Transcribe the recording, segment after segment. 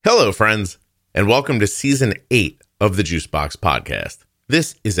Hello, friends, and welcome to Season 8 of the Juicebox Podcast.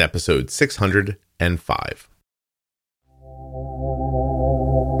 This is episode 605.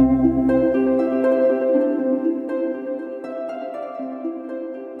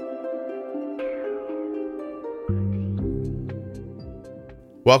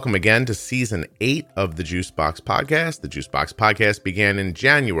 Welcome again to Season 8 of the Juicebox Podcast. The Juicebox Podcast began in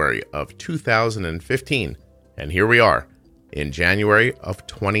January of 2015, and here we are in January of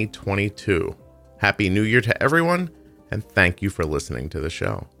 2022. Happy New Year to everyone, and thank you for listening to the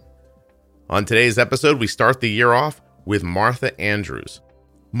show. On today's episode, we start the year off with Martha Andrews.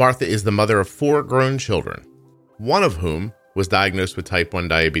 Martha is the mother of 4 grown children, one of whom was diagnosed with type 1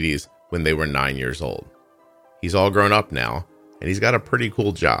 diabetes when they were 9 years old. He's all grown up now, and he's got a pretty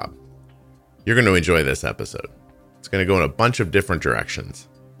cool job. You're going to enjoy this episode. It's going to go in a bunch of different directions.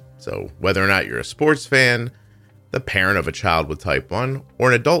 So whether or not you're a sports fan, the parent of a child with type 1, or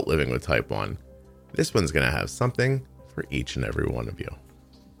an adult living with type 1, this one's going to have something for each and every one of you.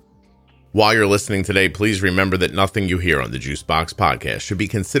 While you're listening today, please remember that nothing you hear on the Juicebox Podcast should be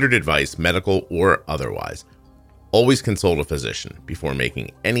considered advice, medical or otherwise. Always consult a physician before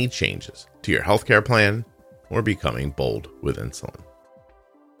making any changes to your healthcare plan or becoming bold with insulin.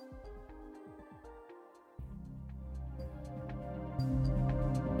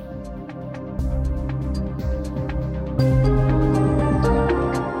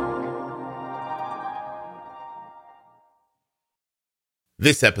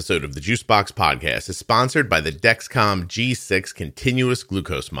 This episode of the Juicebox Podcast is sponsored by the Dexcom G6 Continuous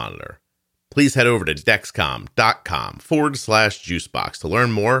Glucose Monitor. Please head over to dexcom.com/juicebox to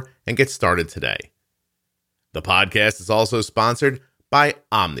learn more and get started today. The podcast is also sponsored by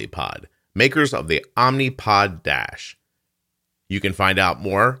Omnipod, makers of the Omnipod Dash. You can find out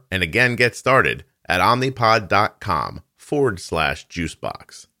more and again get started at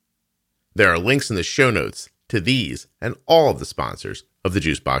omnipod.com/juicebox. There are links in the show notes to these and all of the sponsors of the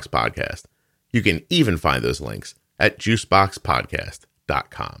Juicebox Podcast. You can even find those links at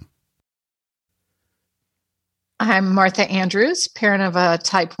juiceboxpodcast.com. I'm Martha Andrews, parent of a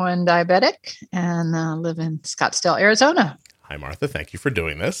type 1 diabetic, and live in Scottsdale, Arizona. Hi, Martha. Thank you for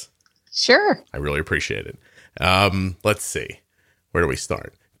doing this. Sure. I really appreciate it. Let's see. Where do we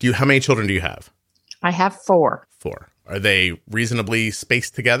start? How many children do you have? I have 4. 4. Are they reasonably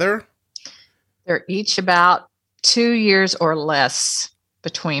spaced together? They're each about 2 years or less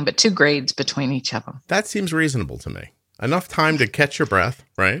between, but 2 grades between each of them. That seems reasonable to me. Enough time to catch your breath,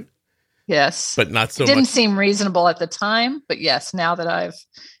 right? Yes. But not so much. It didn't seem reasonable at the time, but yes, now that I've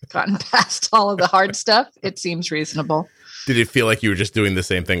gotten past all of the hard stuff, it seems reasonable. Did it feel like you were just doing the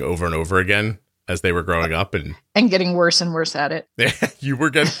same thing over and over again as they were growing up? And getting worse and worse at it. You were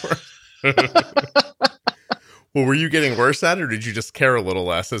getting worse. Well, were you getting worse at it, or did you just care a little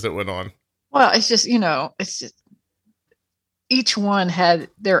less as it went on? Well, it's just, each one had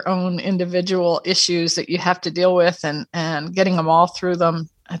their own individual issues that you have to deal with, and getting them all through them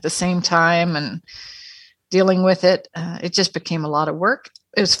at the same time and dealing with it. It just became a lot of work.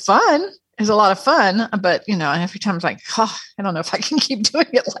 It was fun. It was a lot of fun, but every time it's like, I don't know if I can keep doing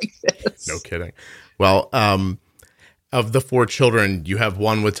it like this. No kidding. Well, of the 4 children, you have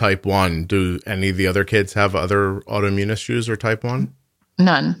one with type 1. Do any of the other kids have other autoimmune issues or type 1?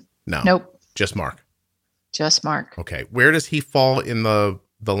 None. No. Nope. Just Mark. Just Mark. Okay. Where does he fall in the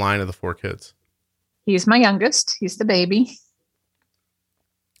line of the 4 kids? He's my youngest. He's the baby.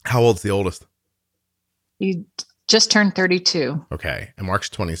 How old's the oldest? He just turned 32. Okay. And Mark's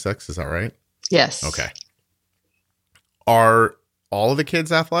 26. Is that right? Yes. Okay. Are all of the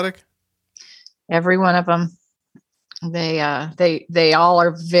kids athletic? Every one of them. They all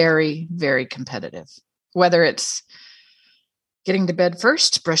are very, very competitive. Whether it's getting to bed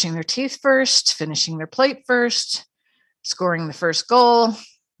first, brushing their teeth first, finishing their plate first, scoring the first goal.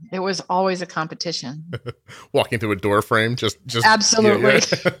 It was always a competition. Walking through a door frame, just absolutely.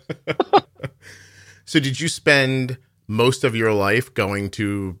 Yeah. So did you spend most of your life going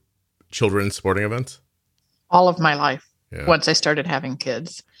to children's sporting events? All of my life. Yeah. Once I started having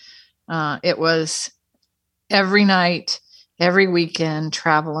kids. It was every night, every weekend,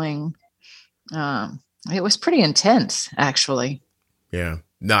 traveling. It was pretty intense, actually. Yeah.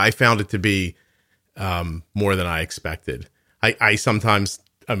 No, I found it to be more than I expected. I sometimes,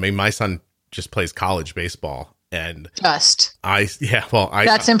 my son just plays college baseball, and that's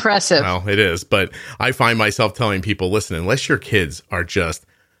impressive. Well, it is, but I find myself telling people, listen, unless your kids are just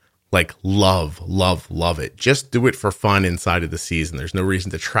like love it, just do it for fun inside of the season. There's no reason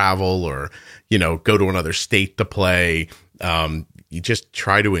to travel or, go to another state to play. You just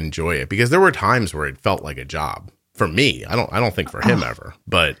try to enjoy it, because there were times where it felt like a job for me. I don't think for him ever,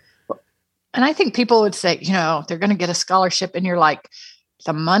 but. And I think people would say, they're going to get a scholarship. And you're like,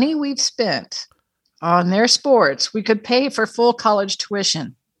 the money we've spent on their sports, we could pay for full college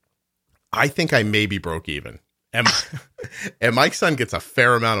tuition. I think I maybe broke even. And my son gets a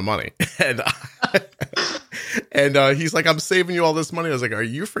fair amount of money. And he's like, I'm saving you all this money. I was like, are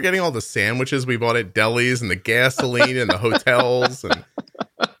you forgetting all the sandwiches we bought at delis and the gasoline and the hotels? And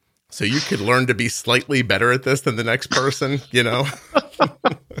so you could learn to be slightly better at this than the next person,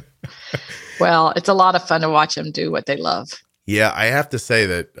 Well, it's a lot of fun to watch them do what they love. Yeah, I have to say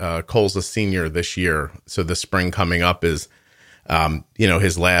that Cole's a senior this year. So the spring coming up is,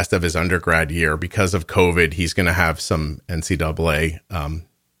 his last of his undergrad year. Because of COVID, he's going to have some NCAA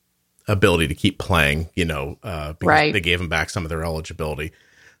ability to keep playing, because right. They gave him back some of their eligibility.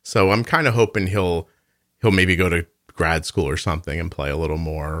 So I'm kind of hoping he'll maybe go to grad school or something and play a little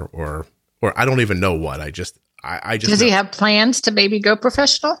more, or I don't even know what. I just does he have plans to maybe go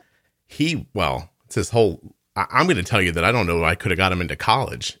professional? It's his whole. I'm going to tell you that I don't know. I could have got him into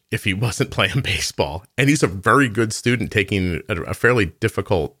college if he wasn't playing baseball. And he's a very good student taking a fairly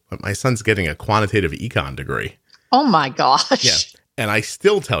difficult. My son's getting a quantitative econ degree. Oh my gosh. Yeah. And I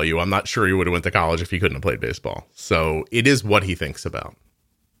still tell you, I'm not sure he would have went to college if he couldn't have played baseball. So it is what he thinks about,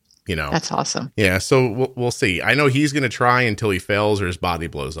 That's awesome. Yeah. So we'll see. I know he's going to try until he fails or his body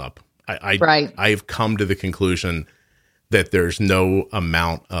blows up. Right. I've come to the conclusion that there's no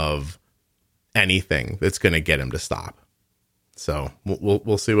amount of anything that's going to get him to stop. So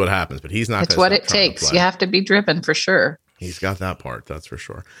we'll see what happens, but he's not. It's what it takes. You have to be driven for sure. He's got that part. That's for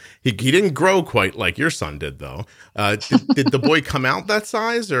sure. He didn't grow quite like your son did, though. Did the boy come out that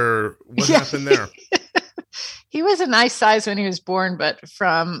size, or what happened there? He was a nice size when he was born, but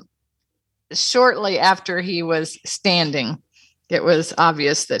from shortly after he was standing, it was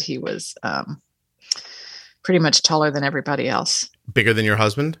obvious that he was pretty much taller than everybody else. Bigger than your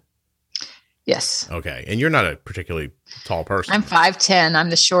husband? Yes. Okay. And you're not a particularly tall person. I'm 5'10". I'm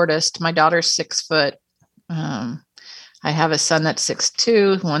the shortest. My daughter's 6 foot. I have a son that's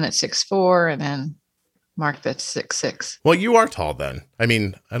 6'2", one that's 6'4", and then Mark that's 6'6". Well, you are tall then. I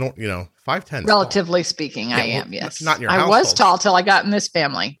mean, I don't, 5'10". Relatively speaking, I am, yes. Not in your household. I was tall till I got in this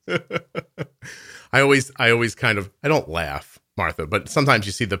family. I always kind of, I don't laugh, Martha, but sometimes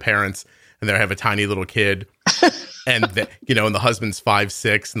you see the parents and they have a tiny little kid and and the husband's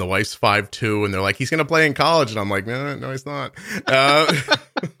 5'6" and the wife's 5'2", and they're like, he's going to play in college. And I'm like, no, he's not.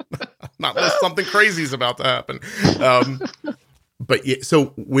 Not unless something crazy is about to happen. But yeah,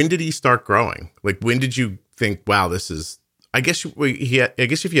 so when did he start growing? Like, when did you think, wow, this is, I guess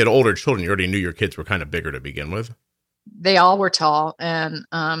if you had older children, you already knew your kids were kind of bigger to begin with. They all were tall. And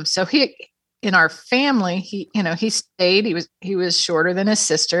so in our family, he stayed, he was shorter than his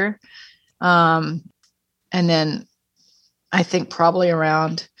sister. And then I think probably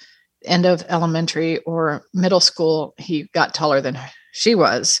around the end of elementary or middle school, he got taller than she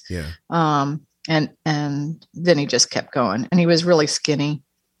was. Yeah. And then he just kept going, and he was really skinny.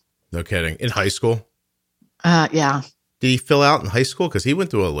 No kidding. In high school? Yeah. Did he fill out in high school? Because he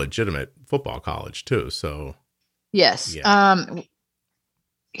went to a legitimate football college too. So yes. Yeah.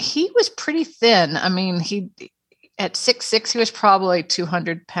 He was pretty thin. I mean, at 6'6", he was probably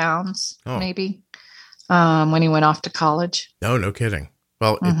 200 pounds, maybe, when he went off to college. No kidding.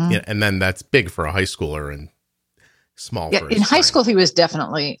 Well, and then that's big for a high schooler and small. Yeah, in high school, he was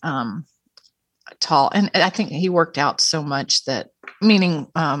definitely tall. And I think he worked out so much that, meaning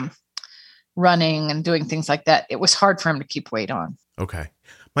running and doing things like that, it was hard for him to keep weight on. Okay.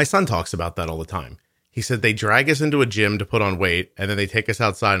 My son talks about that all the time. He said they drag us into a gym to put on weight, and then they take us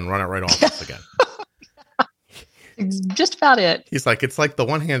outside and run it right off us again. Just about it. He's like, it's like the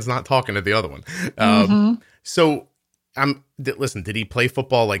one hand's not talking to the other one. So, listen, did he play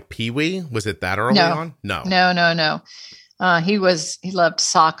football like Pee-wee? Was it that early on? No. He loved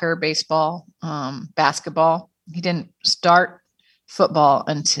soccer, baseball, basketball. He didn't start football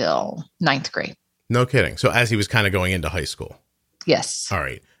until 9th grade. No kidding. So as he was kind of going into high school. Yes. All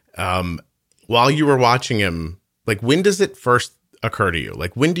right. While you were watching him, like, when does it first occur to you?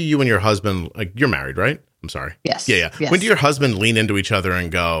 Like, when do you and your husband, like, you're married, right? I'm sorry. Yes. Yeah. Yes. When do your husband lean into each other and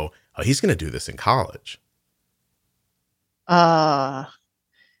go, oh, he's going to do this in college? Not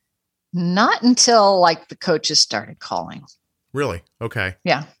until like the coaches started calling. Really? Okay.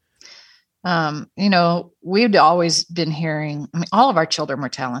 Yeah. We'd always been hearing, I mean, all of our children were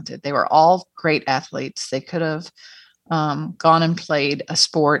talented. They were all great athletes. They could have gone and played a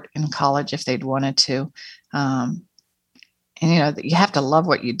sport in college if they'd wanted to. And you have to love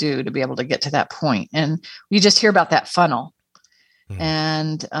what you do to be able to get to that point. And you just hear about that funnel.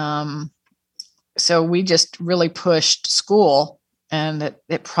 And so we just really pushed school, and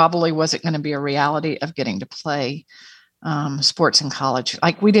it probably wasn't going to be a reality of getting to play sports in college.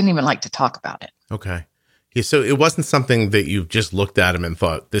 Like, we didn't even like to talk about it. Okay. Yeah, so it wasn't something that you just looked at him and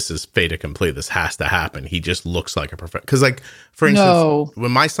thought, this is fait accompli. This has to happen. He just looks like a professional. Because, like, for instance,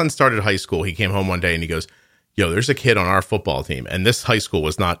 when my son started high school, he came home one day and he goes, yo, there's a kid on our football team. And this high school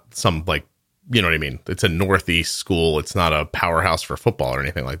was not some, like, you know what I mean? It's a Northeast school. It's not a powerhouse for football or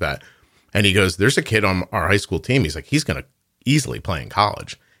anything like that. And he goes, there's a kid on our high school team. He's like, he's going to easily play in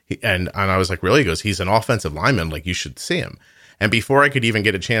college. And I was like, really? He goes, he's an offensive lineman. Like, you should see him. And before I could even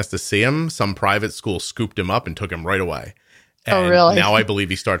get a chance to see him, some private school scooped him up and took him right away. And really? Now I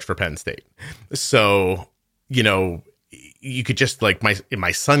believe he starts for Penn State. So, you know, you could just, like,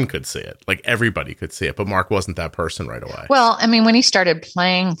 my son could see it. Like, everybody could see it. But Mark wasn't that person right away. Well, I mean, when he started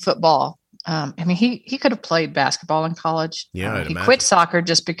playing football, I mean, he could have played basketball in college. Yeah, he quit soccer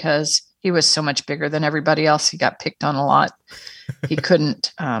just because he was so much bigger than everybody else. He got picked on a lot. He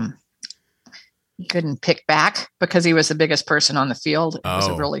couldn't pick back because he was the biggest person on the field. It was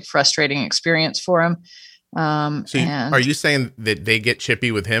a really frustrating experience for him. Are you saying that they get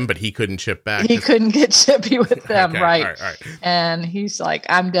chippy with him, but he couldn't chip back? He couldn't get chippy with them, okay, right. All right. And he's like,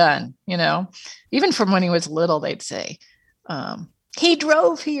 I'm done. You know, even from when he was little, they'd say, he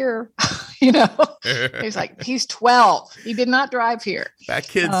drove here. You know, he's like, he's 12. He did not drive here. That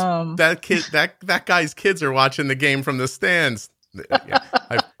guy's kids are watching the game from the stands. Yeah,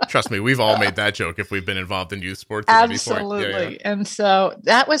 trust me, we've all made that joke if we've been involved in youth sports. Absolutely. Yeah. And so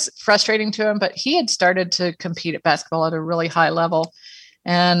that was frustrating to him, but he had started to compete at basketball at a really high level.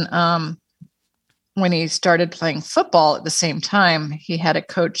 And when he started playing football at the same time, he had a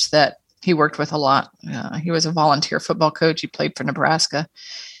coach that he worked with a lot. He was a volunteer football coach. He played for Nebraska.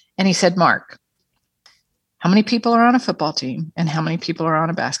 And he said, Mark, how many people are on a football team and how many people are on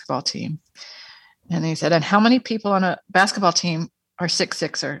a basketball team? And he said, and how many people on a basketball team are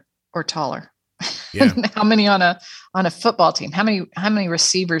 6'6" or taller? Yeah. How many on a football team? How many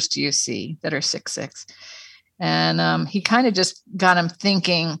receivers do you see that are 6'6"? And he kind of just got him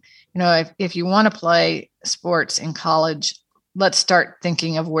thinking, you know, if you want to play sports in college, let's start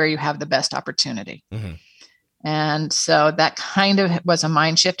thinking of where you have the best opportunity. Mm-hmm. And so that kind of was a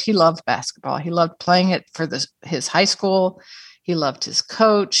mind shift. He loved basketball. He loved playing it for his high school. He loved his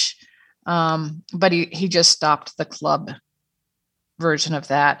coach. But he just stopped the club version of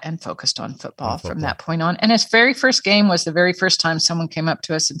that and focused on football from that point on. And his very first game was the very first time someone came up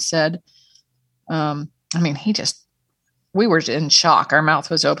to us and said, I mean, we were in shock. Our mouth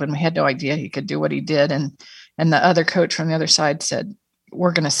was open. We had no idea he could do what he did. And the other coach from the other side said,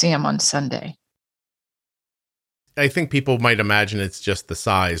 we're going to see him on Sunday. I think people might imagine it's just the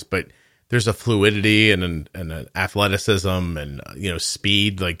size, but there's a fluidity and an athleticism and, you know,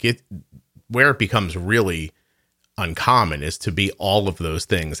 speed. Like, where it becomes really uncommon is to be all of those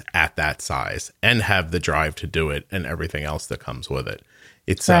things at that size and have the drive to do it and everything else that comes with it.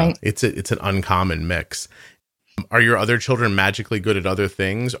 It's right. It's an uncommon mix. Are your other children magically good at other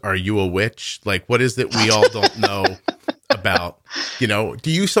things? Are you a witch? Like, what is it we all don't know about? You know,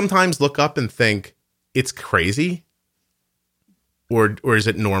 do you sometimes look up and think it's crazy? Or is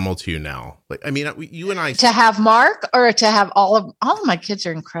it normal to you now? Like, I mean, you and I... To have Mark or to have all of my kids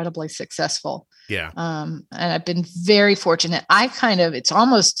are incredibly successful. Yeah. And I've been very fortunate. It's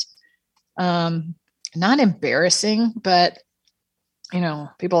almost not embarrassing, but, you know,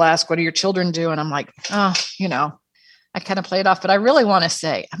 people ask, what do your children do? And I'm like, oh, you know, I kind of play it off, but I really want to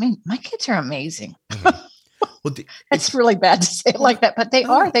say, I mean, my kids are amazing. Mm-hmm. Well, it's really bad to say it like that, but they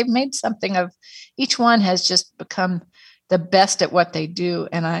are. They've made something of, each one has just become the best at what they do.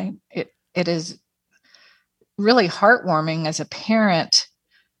 And it is really heartwarming as a parent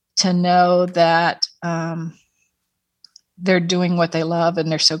to know that they're doing what they love and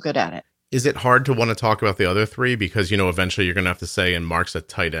they're so good at it. Is it hard to want to talk about the other three? Because, you know, eventually you're going to have to say, and Mark's a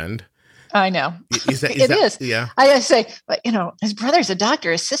tight end. I know. Is that, yeah. I say, but, you know, his brother's a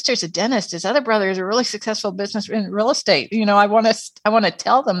doctor, his sister's a dentist, his other brother is a really successful business in real estate. You know, I want to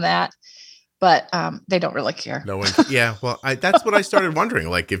tell them that, but they don't really care. No one. Yeah. Well, that's what I started wondering.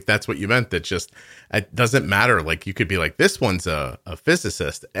 Like, if that's what you meant, that just, it doesn't matter. Like, you could be like, this one's a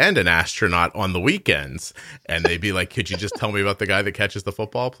physicist and an astronaut on the weekends. And they'd be like, could you just tell me about the guy that catches the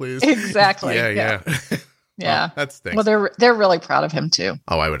football, please? Exactly. Yeah. Yeah. Well, that stinks. Well, they're really proud of him too.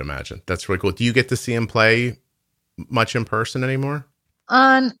 Oh, I would imagine. That's really cool. Do you get to see him play much in person anymore?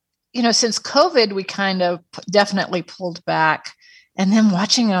 You know, since COVID, we kind of definitely pulled back. And then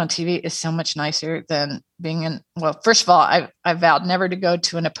watching it on TV is so much nicer than being in. Well, first of all, I vowed never to go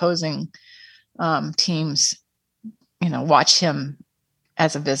to an opposing team's, you know, watch him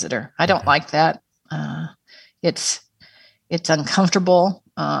as a visitor. I don't like that. It's uncomfortable.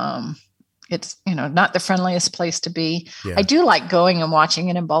 It's, not the friendliest place to be. Yeah. I do like going and watching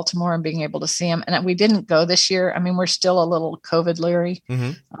it in Baltimore and being able to see them. And we didn't go this year. I mean, we're still a little COVID leery.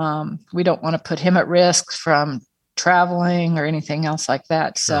 Mm-hmm. We don't want to put him at risk from traveling or anything else like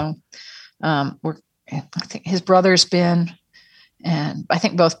that. Sure. So I think his brother's been, and I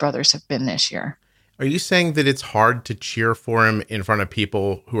think both brothers have been this year. Are you saying that it's hard to cheer for him in front of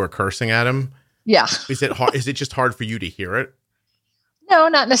people who are cursing at him? Yeah. Is it hard? Is it just hard for you to hear it? No,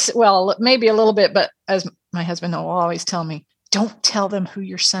 not necessarily. Well, maybe a little bit, but as my husband will always tell me, don't tell them who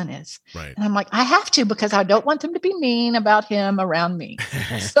your son is. Right. And I'm like, I have to, because I don't want them to be mean about him around me.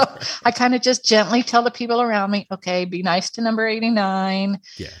 So I kind of just gently tell the people around me, okay, be nice to number 89.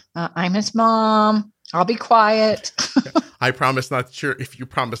 Yeah. I'm his mom. I'll be quiet. I promise not to, if you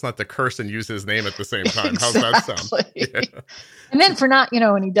promise not to curse and use his name at the same time. Exactly. How's that sound? Yeah. And then for not,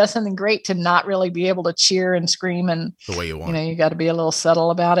 when he does something great, to not really be able to cheer and scream and The way you want. you got to be a little subtle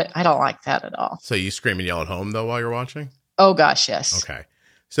about it. I don't like that at all. So you scream and yell at home though while you're watching? Oh gosh, yes. Okay.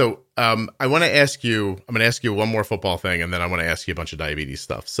 So I want to ask you, I'm going to ask you one more football thing, and then I want to ask you a bunch of diabetes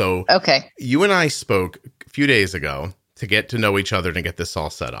stuff. So okay. You and I spoke a few days ago to get to know each other and get this all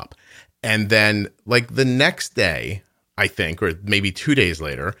set up. And then like the next day, I think, or maybe 2 days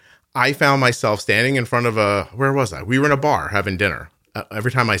later, I found myself standing in front of where was I? We were in a bar having dinner.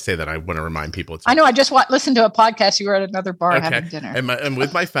 Every time I say that, I want to remind people. I know. I just listened to a podcast. You were at another bar having dinner. And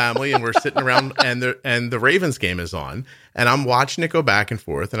with my family, and we're sitting around, and the Ravens game is on, and I'm watching it go back and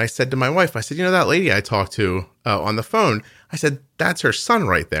forth. And I said to my wife, I said, that lady I talked to on the phone, I said, that's her son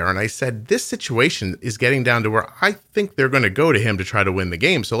right there. And I said, this situation is getting down to where I think they're going to go to him to try to win the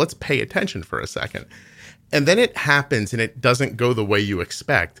game. So let's pay attention for a second. And then it happens, and it doesn't go the way you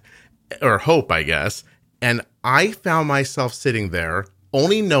expect or hope, I guess. And I found myself sitting there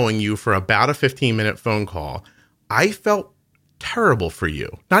only knowing you for about a 15-minute phone call. I felt terrible for you.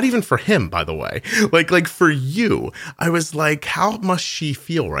 Not even for him, by the way. Like for you. I was like, how must she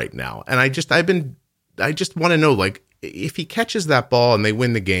feel right now? And I just want to know, like, if he catches that ball and they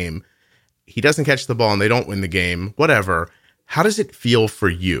win the game, he doesn't catch the ball and they don't win the game, whatever. How does it feel for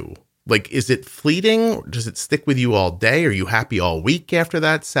you? Like, is it fleeting? Does it stick with you all day? Are you happy all week after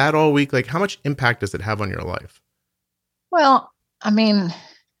that? Sad all week? Like, how much impact does it have on your life? Well, I mean,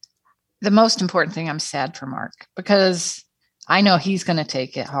 the most important thing, I'm sad for Mark, because I know he's going to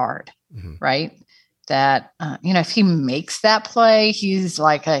take it hard, right? That, if he makes that play, he's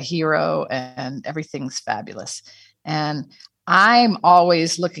like a hero and everything's fabulous. And I'm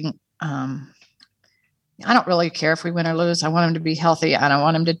always looking, I don't really care if we win or lose. I want him to be healthy, and I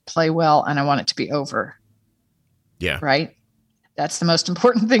want him to play well, and I want it to be over. Yeah. Right. That's the most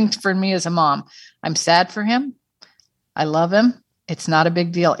important thing for me as a mom. I'm sad for him. I love him. It's not a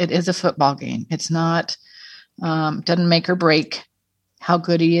big deal. It is a football game. It's not, doesn't make or break how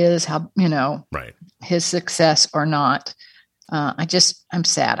good he is, right, his success or not. I'm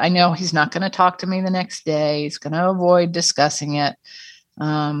sad. I know he's not going to talk to me the next day. He's going to avoid discussing it.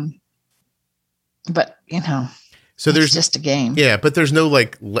 But so there's just a game. Yeah. But there's no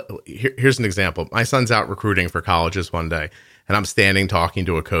here's an example. My son's out recruiting for colleges one day, and I'm standing talking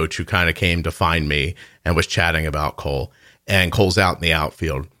to a coach who kind of came to find me and was chatting about Cole, and Cole's out in the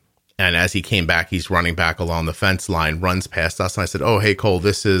outfield. And as he came back, he's running back along the fence line, runs past us. And I said, oh, hey, Cole,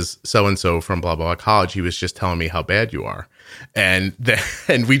 this is so-and-so from blah, blah, blah college. He was just telling me how bad you are. And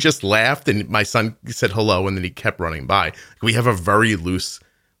and we just laughed, and my son said hello, and then he kept running by. We have a very loose,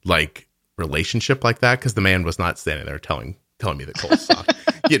 relationship like that, because the man was not standing there telling me that Cole sucked,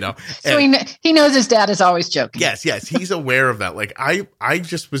 So he knows his dad is always joking. Yes, he's aware of that. Like I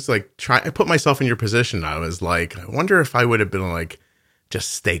just was I put myself in your position. I was like, I wonder if I would have been like,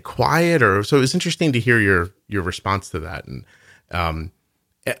 just stay quiet, or so. It was interesting to hear your response to that. And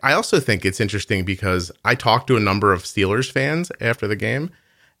I also think it's interesting because I talked to a number of Steelers fans after the game,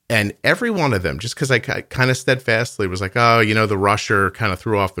 and every one of them, just because I kind of steadfastly was like, oh, the rusher kind of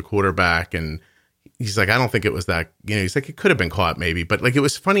threw off the quarterback, and he's like, I don't think it was that, he's like, it could have been caught maybe, but it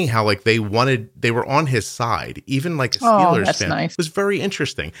was funny how they were on his side, even like a Steelers fan. Nice. It was very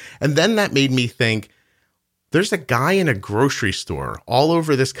interesting. And then that made me think, there's a guy in a grocery store all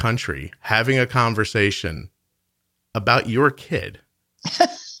over this country having a conversation about your kid. Yeah.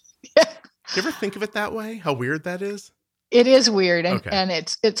 Do you ever think of it that way? How weird that is? It is weird. And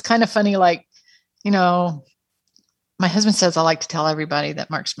it's kind of funny. My husband says I like to tell everybody that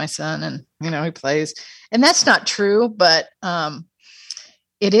Mark's my son, and, he plays, and that's not true, but,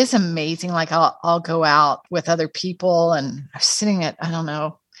 it is amazing. I'll go out with other people, and I'm sitting at, I don't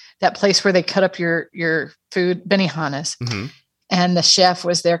know, that place where they cut up your food, Benihana's, and the chef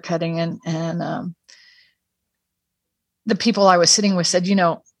was there cutting, and the people I was sitting with said,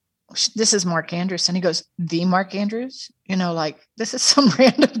 this is Mark Andrews. And he goes, the Mark Andrews, like this is some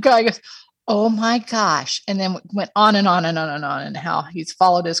random guy. He goes, oh my gosh. And then went on and on and on and on and how he's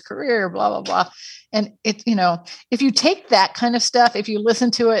followed his career, blah, blah, blah. And it, if you take that kind of stuff, if you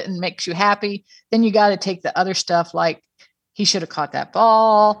listen to it and makes you happy, then you got to take the other stuff like he should have caught that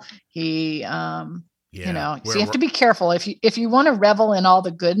ball. He, so you have to be careful. If you want to revel in all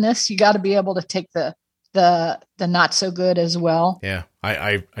the goodness, you got to be able to take the not so good as well. Yeah.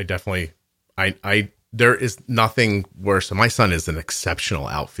 I definitely, there is nothing worse. My son is an exceptional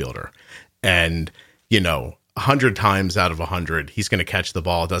outfielder, and 100 times out of 100, he's going to catch the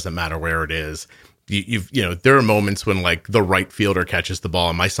ball. It doesn't matter where it is. There are moments when like the right fielder catches the ball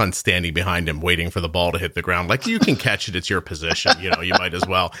and my son's standing behind him waiting for the ball to hit the ground. Like, you can catch it. It's your position. You might as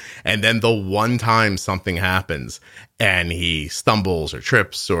well. And then the one time something happens and he stumbles or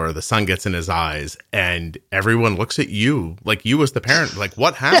trips or the sun gets in his eyes and everyone looks at you, like you as the parent, like,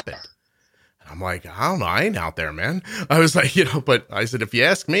 what happened? I'm like, I don't know. I ain't out there, man. I was like, but I said, if you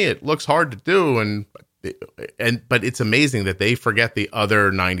ask me, it looks hard to do. But it's amazing that they forget the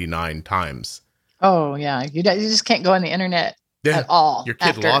other 99 times. Oh yeah. You just can't go on the internet at all. Your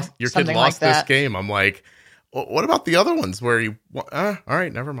kid lost like this game. I'm like, well, what about the other ones where you, all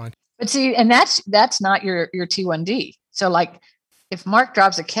right, never mind. But see, and that's not your T1D. So like if Mark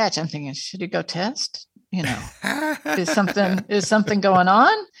drops a catch, I'm thinking, should he go test? Is something going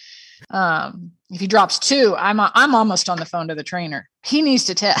on? If he drops 2, I'm almost on the phone to the trainer. He needs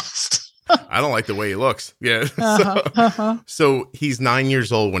to test. I don't like the way he looks. Yeah. So he's 9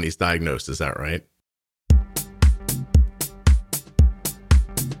 years old when he's diagnosed. Is that right?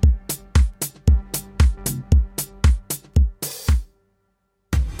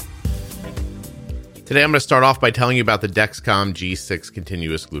 Today, I'm going to start off by telling you about the Dexcom G6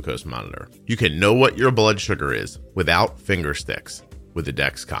 continuous glucose monitor. You can know what your blood sugar is without finger sticks with the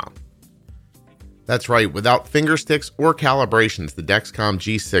Dexcom. That's right, without finger sticks or calibrations, the Dexcom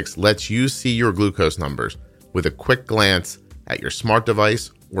G6 lets you see your glucose numbers with a quick glance at your smart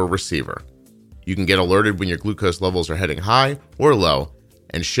device or receiver. You can get alerted when your glucose levels are heading high or low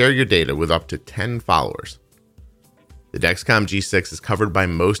and share your data with up to 10 followers. The Dexcom G6 is covered by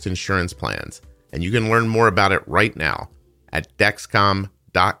most insurance plans, and you can learn more about it right now at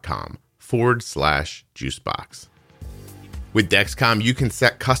dexcom.com/juicebox. With Dexcom, you can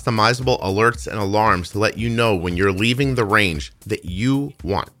set customizable alerts and alarms to let you know when you're leaving the range that you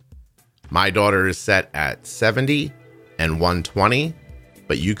want. My daughter is set at 70 and 120,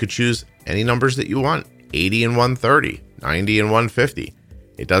 but you could choose any numbers that you want, 80 and 130, 90 and 150.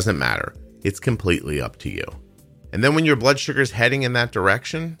 It doesn't matter. It's completely up to you. And then when your blood sugar is heading in that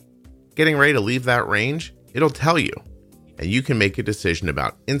direction, getting ready to leave that range, it'll tell you. And you can make a decision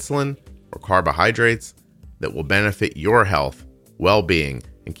about insulin or carbohydrates that will benefit your health, well-being,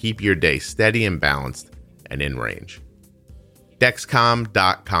 and keep your day steady and balanced and in range.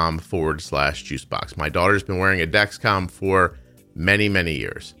 Dexcom.com/juicebox. My daughter's been wearing a Dexcom for many, many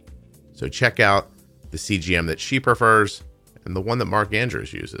years. So check out the CGM that she prefers and the one that Mark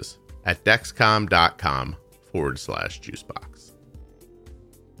Andrews uses at dexcom.com/juicebox.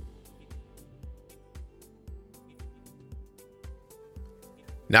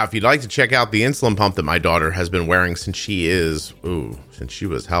 Now, if you'd like to check out the insulin pump that my daughter has been wearing since she was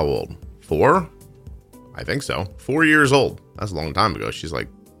how old? 4? I think so. 4 years old. That's a long time ago. She's like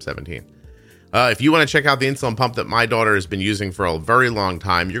 17. If you want to check out the insulin pump that my daughter has been using for a very long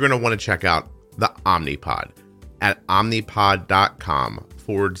time, you're going to want to check out the Omnipod at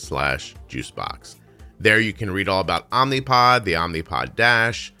omnipod.com/juicebox. There you can read all about Omnipod, the Omnipod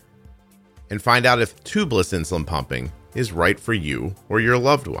Dash, and find out if tubeless insulin pumping is right for you or your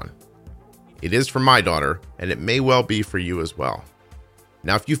loved one. It is for my daughter, and it may well be for you as well.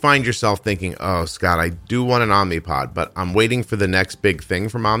 Now, if you find yourself thinking, oh, Scott, I do want an Omnipod, but I'm waiting for the next big thing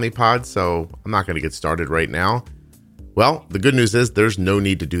from Omnipod, so I'm not going to get started right now. Well, the good news is there's no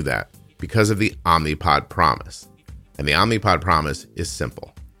need to do that because of the Omnipod Promise. And the Omnipod Promise is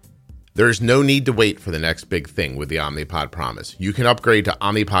simple. There's no need to wait for the next big thing with the Omnipod Promise. You can upgrade to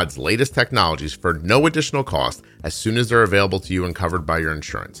Omnipod's latest technologies for no additional cost as soon as they're available to you and covered by your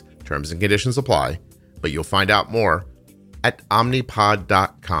insurance. Terms and conditions apply, but you'll find out more at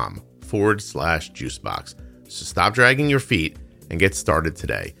omnipod.com/juicebox. So stop dragging your feet and get started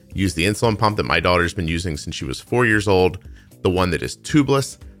today. Use the insulin pump that my daughter's been using since she was 4 years old, the one that is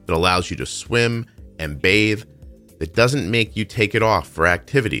tubeless, that allows you to swim and bathe, that doesn't make you take it off for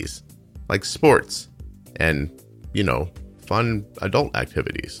activities like sports and, fun adult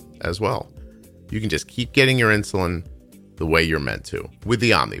activities as well. You can just keep getting your insulin the way you're meant to with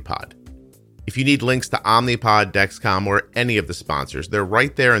the Omnipod. If you need links to Omnipod, Dexcom, or any of the sponsors, they're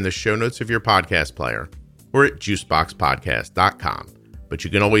right there in the show notes of your podcast player or at juiceboxpodcast.com. But you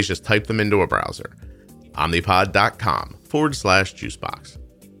can always just type them into a browser. Omnipod.com/juicebox.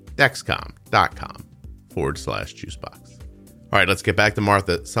 Dexcom.com/juicebox. All right, let's get back to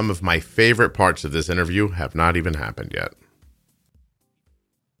Martha. Some of my favorite parts of this interview have not even happened yet.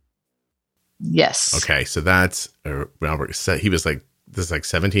 Yes. Okay, so that's, he was like, this is like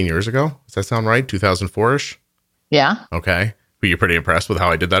 17 years ago. Does that sound right? 2004-ish? Yeah. Okay. Were you pretty impressed with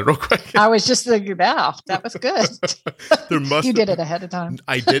how I did that real quick? I was just thinking, wow, that was good. You did it ahead of time.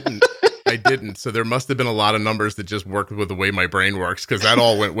 I didn't. So there must have been a lot of numbers that just worked with the way my brain works, because that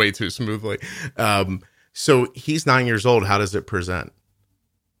all went way too smoothly. So he's 9 years old. How does it present?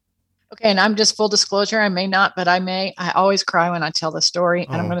 Okay, and I'm just full disclosure. I may not, but I may. I always cry when I tell the story,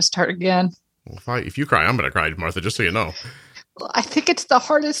 and I'm going to start again. Well, if you cry, I'm going to cry, Martha, just so you know. I think it's the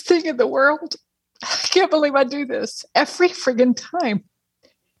hardest thing in the world. I can't believe I do this every friggin' time.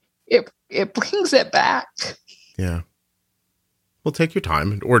 It brings it back. Yeah. Well, take your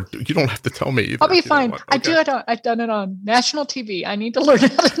time, or you don't have to tell me either. I'll be fine. Okay. I've done it on national TV. I need to learn how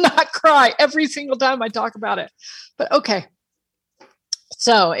to not cry every single time I talk about it. But okay.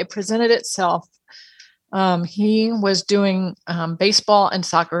 So it presented itself. He was doing baseball and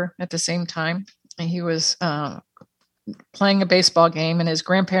soccer at the same time. And he was playing a baseball game, and his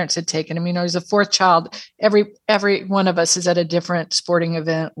grandparents had taken him. You know, he's a fourth child. Every one of us is at a different sporting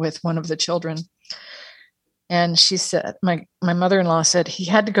event with one of the children. And she said, my mother-in-law said he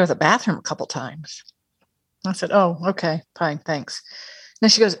had to go to the bathroom a couple times. I said, oh, okay, fine, thanks. And then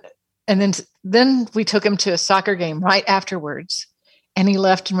she goes, and then we took him to a soccer game right afterwards, and he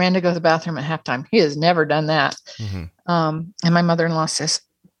left and ran to go to the bathroom at halftime. He has never done that. Mm-hmm. And my mother-in-law says,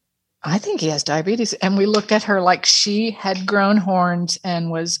 I think he has diabetes. And we looked at her like she had grown horns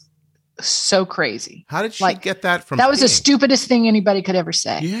and was so crazy. How did she get that from? That was the stupidest thing anybody could ever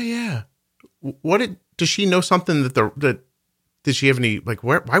say. Yeah. Does she know something that did she have any, like,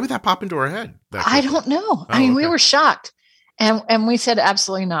 why would that pop into her head? I don't know. Oh, I mean, we were shocked, and we said,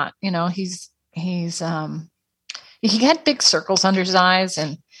 absolutely not. You know, he had big circles under his eyes,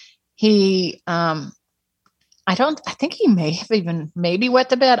 and he, I think he may have even maybe wet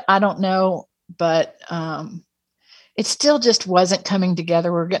the bed. I don't know, but it still just wasn't coming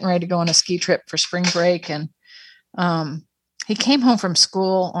together. We were getting ready to go on a ski trip for spring break, and he came home from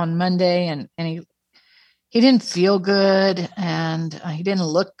school on Monday, and he didn't feel good, and he didn't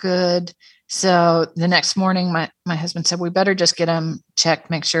look good. So the next morning, my husband said, we better just get him checked,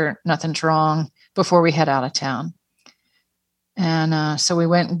 make sure nothing's wrong before we head out of town. And so we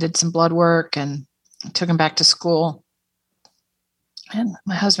went and did some blood work and took him back to school. And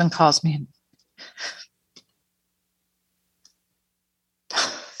my husband calls me.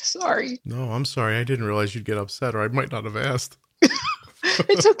 Sorry. No, I'm sorry. I didn't realize you'd get upset, or I might not have asked.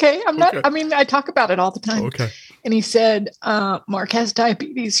 It's okay. I'm not, okay. I mean, I talk about it all the time. Okay. And he said, Mark has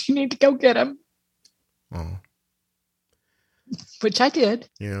diabetes. You need to go get him. Oh. Which I did.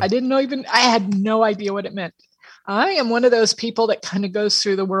 Yeah. I had no idea what it meant. I am one of those people that kind of goes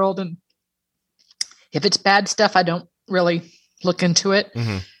through the world, and if it's bad stuff, I don't really look into it.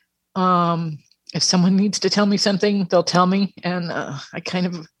 Mm-hmm. If someone needs to tell me something, they'll tell me. And I kind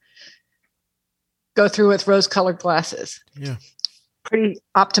of go through with rose-colored glasses. Yeah. Pretty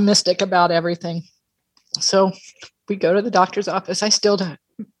optimistic about everything. So we go to the doctor's office. I still don't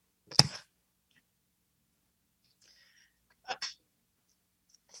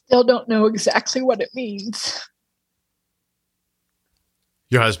know exactly what it means.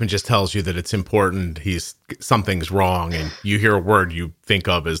 Your husband just tells you that it's important. Something's wrong, and you hear a word you think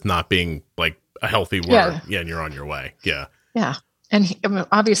of as not being like a healthy word. Yeah, and you're on your way. Yeah. Yeah. And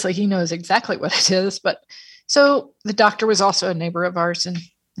obviously he knows exactly what it is, but so the doctor was also a neighbor of ours, and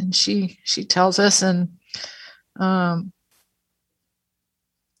she tells us, and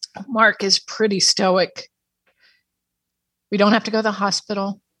Mark is pretty stoic. We don't have to go to the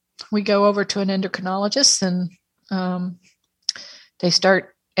hospital. We go over to an endocrinologist, and they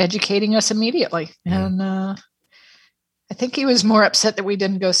start educating us immediately. Yeah. And I think he was more upset that we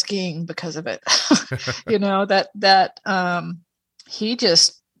didn't go skiing because of it. You know, that he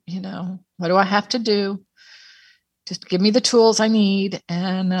just, what do I have to do? Just give me the tools I need,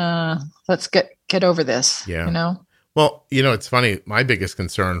 and let's get over this. Yeah. Well, it's funny. My biggest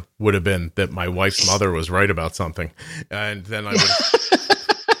concern would have been that my wife's mother was right about something, and then I would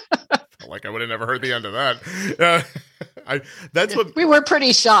Like I would have never heard the end of that. That's what we were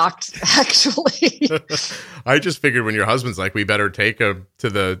pretty shocked, actually. I just figured when your husband's like, we better take him to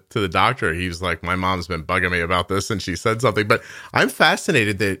the doctor. He was like, my mom's been bugging me about this, and she said something. But I'm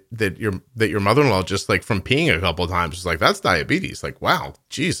fascinated that your mother-in-law just like from peeing a couple of times was like, that's diabetes. Like, wow,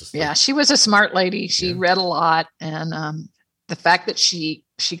 Jesus. Yeah, she was a smart lady. She read a lot, and the fact that she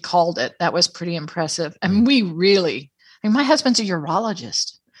called it, that was pretty impressive. I mean, my husband's a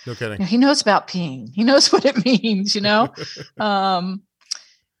urologist. No kidding. He knows about peeing. He knows what it means,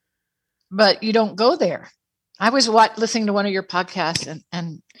 but you don't go there. I was listening to one of your podcasts,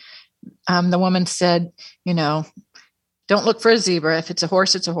 and the woman said, don't look for a zebra. If it's a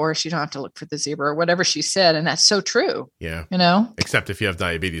horse, it's a horse. You don't have to look for the zebra or whatever she said. And that's so true. Yeah. Except if you have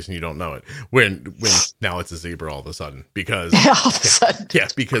diabetes and you don't know it. When now it's a zebra all of a sudden because all of a sudden. Yeah,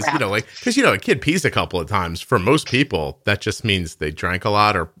 because crap. A kid pees a couple of times. For most people, that just means they drank a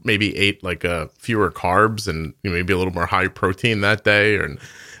lot or maybe ate like fewer carbs and maybe a little more high protein that day.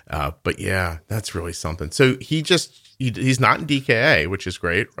 But yeah, that's really something. So he's not in DKA, which is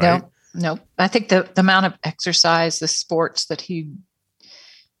great, right? No, I think the amount of exercise, the sports that he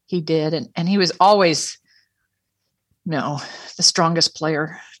did, and he was always, the strongest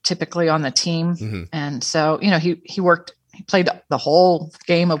player typically on the team. Mm-hmm. And so, he played the whole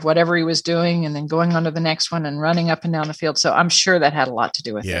game of whatever he was doing and then going on to the next one and running up and down the field. So I'm sure that had a lot to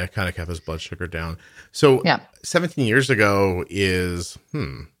do with it. Yeah, it kind of kept his blood sugar down. So 17 years ago did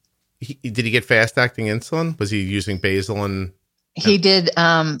he get fast acting insulin? Was he using basal and... He did he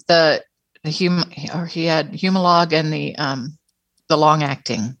had Humalog and the long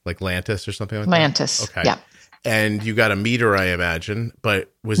acting, like Lantus or something like Lantus. That. Okay, yeah. And you got a meter, I imagine,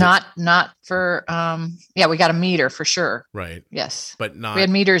 but was not for we got a meter for sure. Right. Yes, but not. We had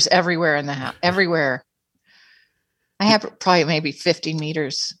meters everywhere in the house. Everywhere. I have probably maybe 50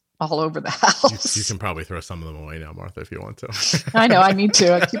 meters all over the house. You can probably throw some of them away now, Martha, if you want to. I know. I need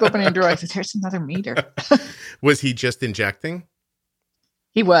to. I keep opening the drawer. I said, there's another meter. Was he just injecting?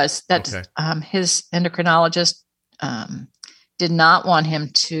 He was. That's okay. His endocrinologist did not want him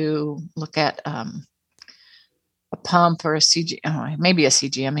to look at a pump or a CGM, maybe a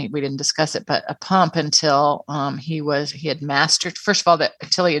CGM. We didn't discuss it, but a pump until he had mastered. First of all,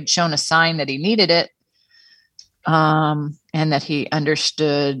 until he had shown a sign that he needed it, and that he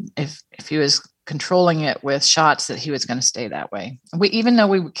understood if he was controlling it with shots that he was going to stay that way. Even though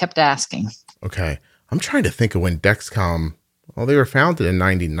we kept asking. Okay, I'm trying to think of when Dexcom. Well, they were founded in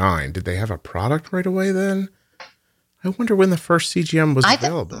 1999. Did they have a product right away then? I wonder when the first CGM was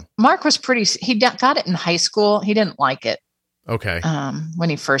available. Mark was he got it in high school. He didn't like it. Okay. When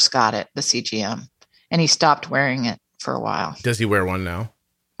he first got it, the CGM, and he stopped wearing it for a while. Does he wear one now?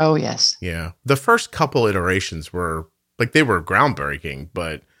 Oh, yes. Yeah. The first couple iterations were they were groundbreaking,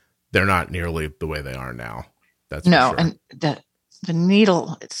 but they're not nearly the way they are now. That's for sure. And the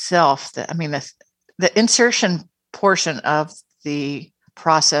needle itself, the insertion portion of the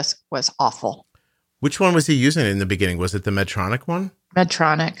process was awful. Which one was he using in the beginning? Was it the Medtronic one?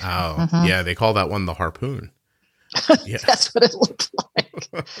 Medtronic. Oh, yeah. They call that one the Harpoon. Yeah. That's what it looked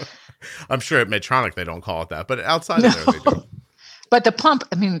like. I'm sure at Medtronic they don't call it that, but outside of there they do. But the pump,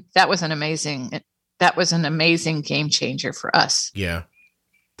 that was an amazing game changer for us. Yeah.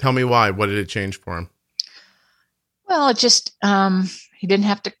 Tell me why. What did it change for him? Well, it just, he didn't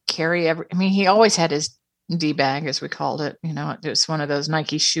have to carry he always had his D bag, as we called it. It was one of those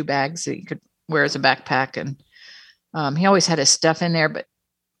Nike shoe bags that you could wear as a backpack. And he always had his stuff in there,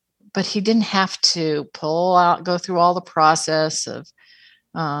 but he didn't have to go through all the process of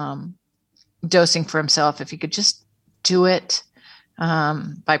dosing for himself. If he could just do it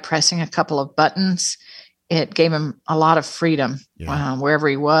by pressing a couple of buttons, it gave him a lot of freedom wherever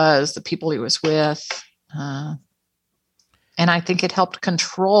he was, the people he was with. And I think it helped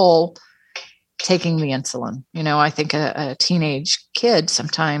control taking the insulin. I think a teenage kid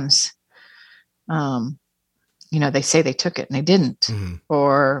sometimes, they say they took it and they didn't,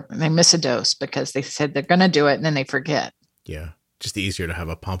 or they miss a dose because they said they're going to do it and then they forget. Yeah. Just easier to have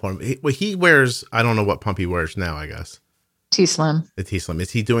a pump on him. He wears, I don't know what pump he wears now, I guess. T-Slim. The T-Slim. Is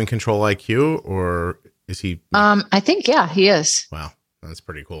he doing Control IQ or is he? I think, he is. Wow. That's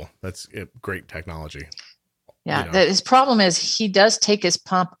pretty cool. That's great technology. Yeah. His problem is he does take his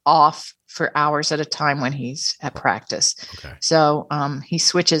pump off for hours at a time when he's at practice. Okay. So he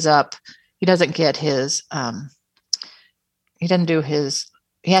switches up. He doesn't get his,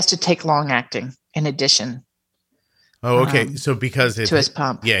 he has to take long acting in addition. Oh, okay. So because to his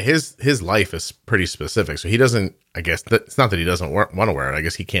pump. Yeah, his life is pretty specific. So he doesn't. I guess it's not that he doesn't want to wear it. I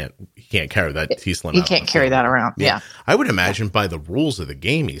guess he can't carry that T-Slim. He can't carry that around. Yeah. I would imagine by the rules of the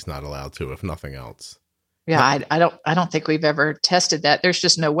game, he's not allowed to, if nothing else. Yeah, I don't think we've ever tested that. There's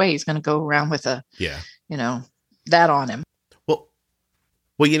just no way he's going to go around with that on him. Well,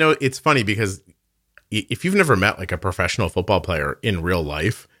 it's funny because if you've never met like a professional football player in real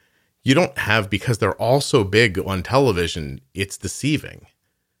life, you don't have, because they're all so big on television, it's deceiving.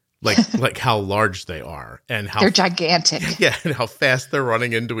 Like how large they are and how they're gigantic. Yeah, and how fast they're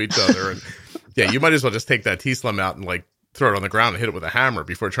running into each other. And yeah, you might as well just take that T-Slim out and like throw it on the ground and hit it with a hammer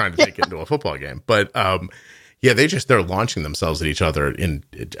before trying to take it into a football game. But yeah, they're launching themselves at each other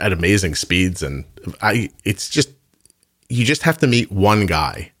at amazing speeds, and you just have to meet one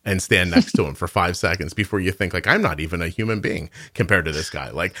guy and stand next to him for 5 seconds before you think like, I'm not even a human being compared to this guy.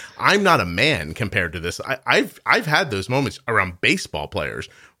 Like, I'm not a man compared to this. I've had those moments around baseball players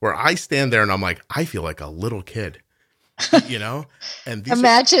where I stand there and I'm like, I feel like a little kid, And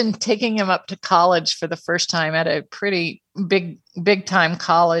imagine taking him up to college for the first time at a pretty big time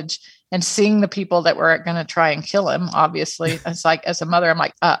college and seeing the people that were going to try and kill him. Obviously, it's like, as a mother, I'm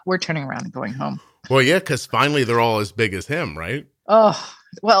like, we're turning around and going home. Well, yeah, because finally they're all as big as him, right? Oh,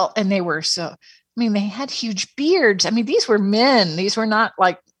 well, and they were they had huge beards. I mean, these were men. These were not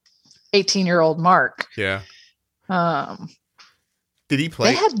like 18-year-old Mark. Yeah. Did he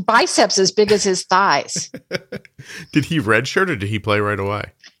play? They had biceps as big as his thighs. Did he redshirt or did he play right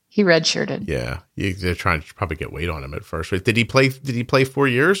away? He redshirted. Yeah. They're trying to probably get weight on him at first. Right? Did he play 4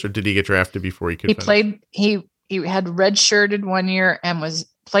 years or did he get drafted before he could finish? He had redshirted 1 year and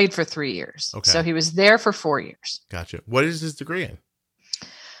played for 3 years. Okay. So he was there for 4 years. Gotcha. What is his degree in?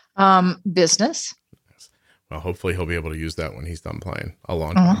 Business. Well, hopefully he'll be able to use that when he's done playing a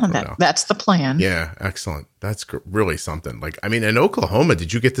long time from now. That's the plan. Yeah, excellent. That's really something. Like, I mean, in Oklahoma,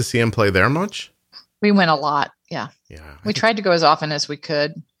 did you get to see him play there much? We went a lot. Yeah. Yeah. We tried to go as often as we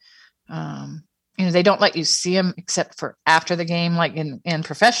could. They don't let you see him except for after the game. Like in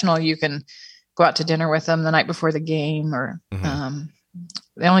professional, you can go out to dinner with them the night before the game, or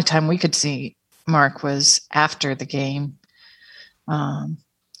the only time we could see Mark was after the game.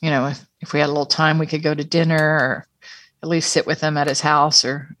 If we had a little time, we could go to dinner or at least sit with him at his house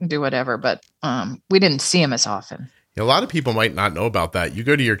or do whatever. But we didn't see him as often. A lot of people might not know about that. You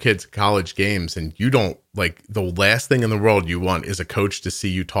go to your kids' college games and you don't, like, the last thing in the world you want is a coach to see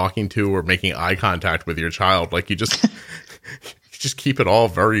you talking to or making eye contact with your child. Like, you just just keep it all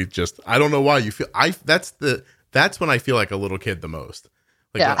very I don't know why you feel that's when I feel like a little kid the most.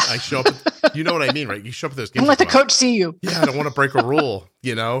 Like, yeah. I show up, you know what I mean, right? You show up at those games. Don't let the coach see you. Yeah, I don't want to break a rule,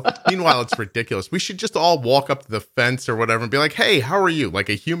 Meanwhile, it's ridiculous. We should just all walk up to the fence or whatever and be like, hey, how are you? Like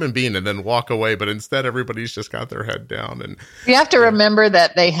a human being, and then walk away. But instead, everybody's just got their head down. And you have to remember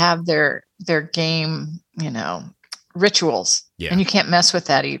that they have their game, rituals. Yeah. And you can't mess with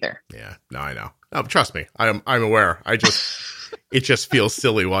that either. Yeah, no, I know. No, trust me, I'm aware. It just feels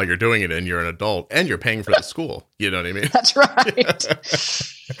silly while you're doing it and you're an adult and you're paying for the school. You know what I mean? That's right.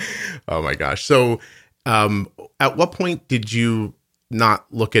 Oh my gosh. So at what point did you not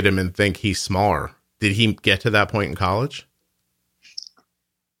look at him and think he's smaller? Did he get to that point in college?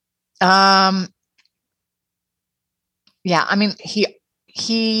 Yeah. I mean,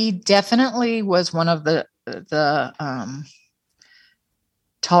 he definitely was one of the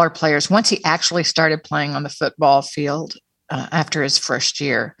taller players. Once he actually started playing on the football field, after his first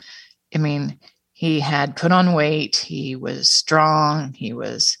year, I mean, he had put on weight. He was strong. He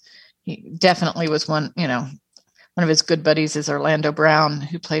definitely was one of his good buddies is Orlando Brown,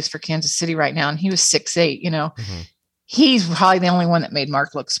 who plays for Kansas City right now. And he was 6'8", He's probably the only one that made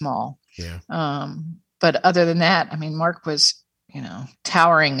Mark look small. Yeah. But other than that, I mean, Mark was,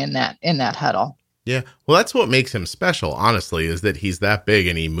 towering in that huddle. Yeah. Well, that's what makes him special, honestly, is that he's that big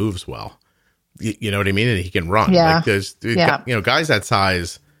and he moves well. You know what I mean? And he can run. Yeah. Like there's, guys that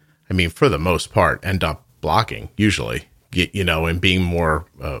size, I mean, for the most part, end up blocking usually, and being more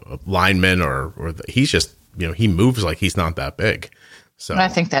linemen or he's just, he moves like he's not that big. So and I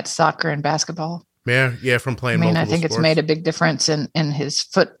think that's soccer and basketball. Yeah. Yeah. From playing I think sports. It's made a big difference in his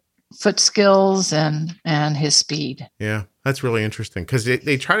foot skills and his speed. Yeah. That's really interesting because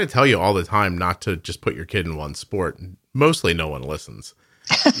they try to tell you all the time not to just put your kid in one sport. And mostly no one listens.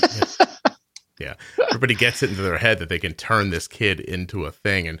 Yeah. Everybody gets it into their head that they can turn this kid into a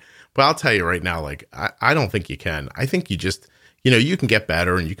thing. But I'll tell you right now, like, I don't think you can. I think you just, you can get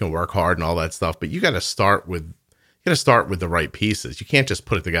better and you can work hard and all that stuff, but you got to start with the right pieces. You can't just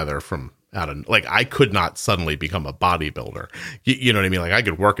put it together from like, I could not suddenly become a bodybuilder. You know what I mean? Like, I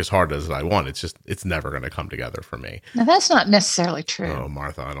could work as hard as I want. It's never going to come together for me. Now, that's not necessarily true. Oh,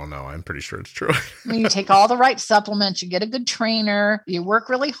 Martha, I don't know. I'm pretty sure it's true. I mean, you take all the right supplements, you get a good trainer, you work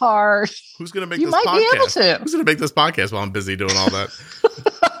really hard. Who's going to make you this might podcast? Be able to. Who's going to make this podcast while I'm busy doing all that?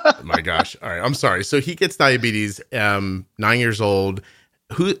 My gosh. All right. I'm sorry. So he gets diabetes, 9 years old.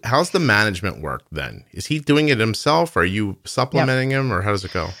 How's the management work then? Is he doing it himself? Or are you supplementing him, or how does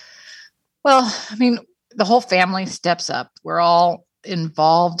it go? Well, I mean, the whole family steps up. We're all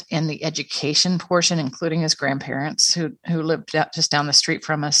involved in the education portion, including his grandparents who lived just down the street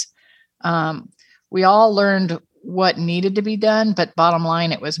from us. We all learned what needed to be done, but bottom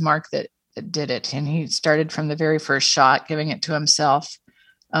line, it was Mark that did it. And he started from the very first shot, giving it to himself.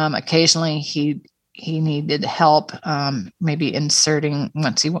 Occasionally he needed help, maybe inserting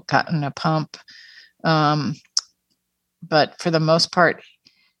once he got in a pump. But for the most part,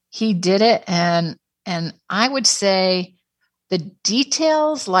 he did it. And I would say the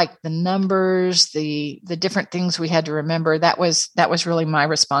details, like the numbers, the different things we had to remember, that was really my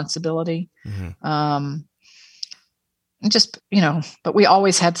responsibility. Mm-hmm. But we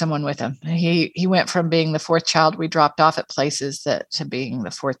always had someone with him. He went from being the fourth child we dropped off at places to being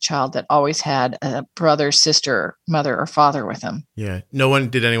the fourth child that always had a brother, sister, mother, or father with him. Yeah.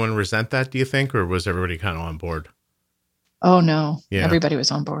 Did anyone resent that, do you think, or was everybody kind of on board? Oh, no. Yeah. Everybody was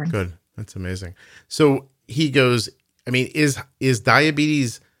on board. Good. That's amazing. So he goes, I mean, is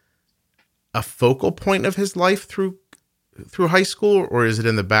diabetes a focal point of his life through high school, or is it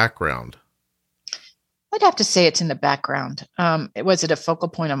in the background? I'd have to say it's in the background. Was it a focal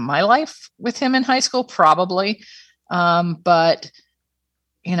point of my life with him in high school? Probably. But,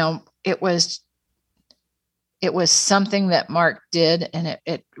 it was something that Mark did, and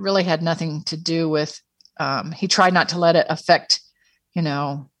it really had nothing to do with, he tried not to let it affect,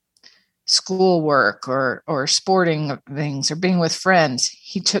 schoolwork or sporting things or being with friends.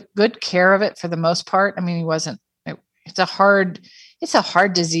 He took good care of it for the most part. I mean, it's a hard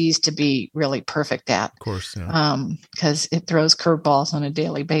disease to be really perfect at. Of course. Yeah. Because it throws curveballs on a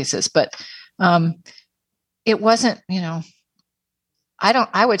daily basis, but it wasn't, I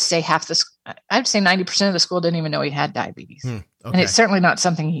would say 90% of the school didn't even know he had diabetes. Okay. And it's certainly not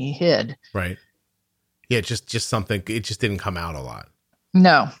something he hid. Right. Yeah. Just something, it just didn't come out a lot.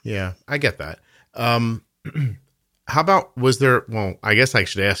 No. Yeah, I get that. How about, I guess I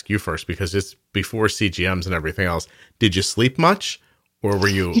should ask you first, because it's before CGMs and everything else. Did you sleep much, or were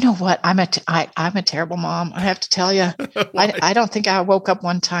you? You know what? I'm a terrible mom. I have to tell you, I don't think I woke up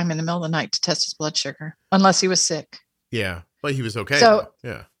one time in the middle of the night to test his blood sugar, unless he was sick. Yeah, but he was okay. So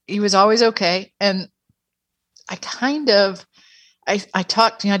yeah, he was always okay. And I talked,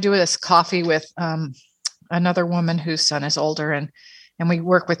 I do this coffee with another woman whose son is older, and we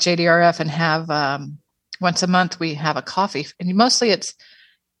work with JDRF and have once a month we have a coffee, and mostly it's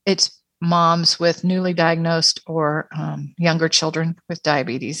moms with newly diagnosed or younger children with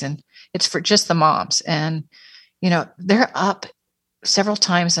diabetes, and it's for just the moms. And they're up several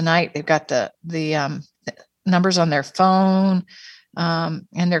times a night. They've got the numbers on their phone, and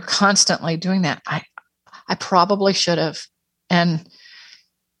they're constantly doing that. I probably should have, and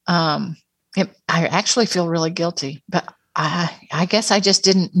I actually feel really guilty, but I guess I just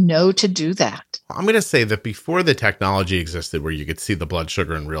didn't know to do that. I'm going to say that before the technology existed where you could see the blood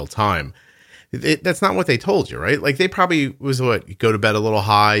sugar in real time, that's not what they told you, right? Like, they probably was you go to bed a little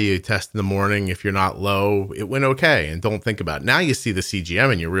high, you test in the morning. If you're not low, it went okay. And don't think about it. Now you see the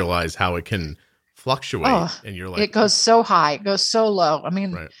CGM and you realize how it can fluctuate. And you're like, it goes so high, it goes so low. I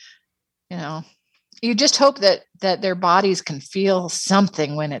mean, right. You just hope that their bodies can feel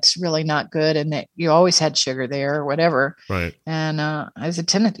something when it's really not good, and that you always had sugar there or whatever. Right. And as a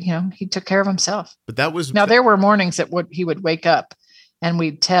tenant, he took care of himself. But that was there were mornings that he would wake up, and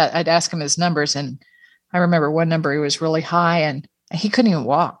I'd ask him his numbers, and I remember one number he was really high, and he couldn't even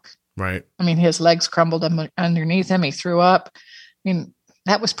walk. Right. I mean, his legs crumbled underneath him. He threw up. I mean,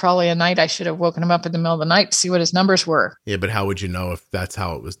 that was probably a night I should have woken him up in the middle of the night to see what his numbers were. Yeah, but how would you know if that's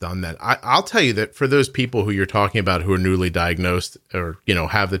how it was done then? I'll tell you that for those people who you're talking about who are newly diagnosed or,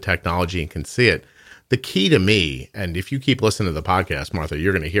 have the technology and can see it, the key to me, and if you keep listening to the podcast, Martha,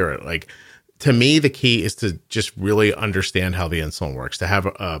 you're going to hear it. Like, to me, the key is to just really understand how the insulin works, to have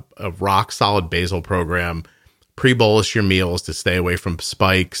a rock solid basal program, pre-bolus your meals to stay away from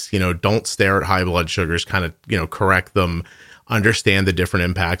spikes, don't stare at high blood sugars, kind of, correct them. Understand the different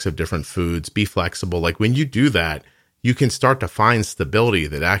impacts of different foods, be flexible. Like, when you do that, you can start to find stability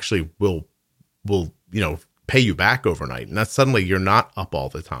that actually will pay you back overnight. And that's suddenly you're not up all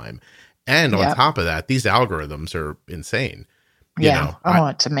the time. And on top of that, these algorithms are insane. Yeah. Oh,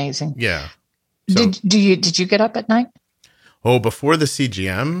 it's amazing. Yeah. So, did you get up at night? Oh, before the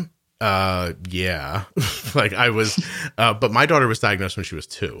CGM? Yeah. Like I was, but my daughter was diagnosed when she was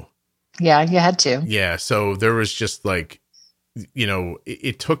 2. Yeah, you had to. Yeah. So there was just like,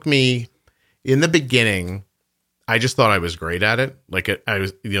 it took me in the beginning. I just thought I was great at it. Like I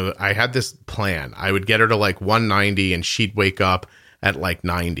was, I had this plan. I would get her to like 190 and she'd wake up at like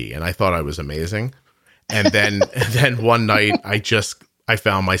 90. And I thought I was amazing. And then, then one night I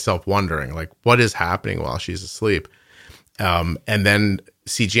found myself wondering like, what is happening while she's asleep? And then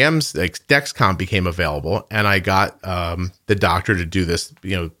CGM's like Dexcom became available and I got the doctor to do this.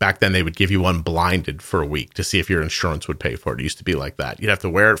 Back then they would give you one blinded for a week to see if your insurance would pay for it. It used to be like that. You'd have to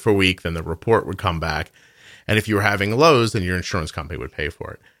wear it for a week. Then the report would come back. And if you were having lows, then your insurance company would pay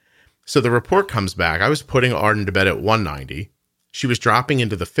for it. So the report comes back. I was putting Arden to bed at 190. She was dropping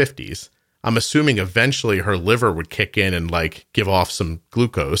into the 50s. I'm assuming eventually her liver would kick in and like give off some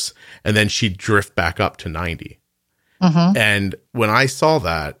glucose and then she'd drift back up to 90. Mm-hmm. And when I saw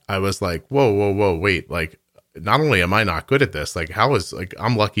that, I was like, whoa, wait, like, not only am I not good at this, like,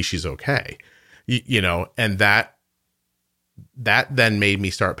 I'm lucky she's okay, and that then made me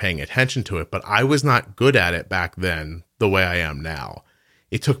start paying attention to it, but I was not good at it back then the way I am now.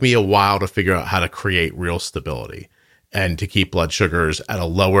 It took me a while to figure out how to create real stability and to keep blood sugars at a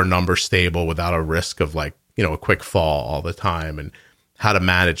lower number stable without a risk of like, a quick fall all the time, and how to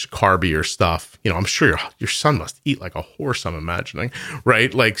manage carbier stuff. I'm sure your son must eat like a horse, I'm imagining,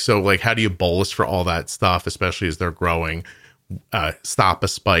 right? Like, so like, how do you bolus for all that stuff, especially as they're growing, stop a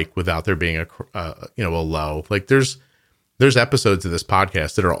spike without there being a low? Like there's episodes of this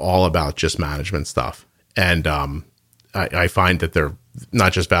podcast that are all about just management stuff. And I find that they're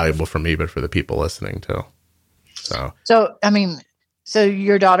not just valuable for me, but for the people listening too. So, I mean, so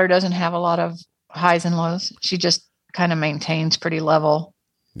your daughter doesn't have a lot of highs and lows. She just kind of maintains pretty level.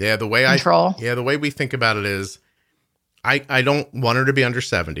 Yeah. The way the way we think about it is I don't want her to be under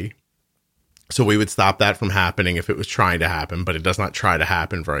 70. So we would stop that from happening if it was trying to happen, but it does not try to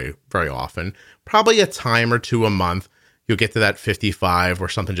happen very, very often. Probably a time or two a month, you'll get to that 55 where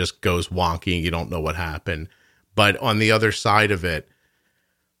something just goes wonky and you don't know what happened. But on the other side of it,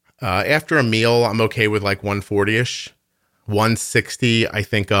 after a meal, I'm okay with like 140-ish. 160 I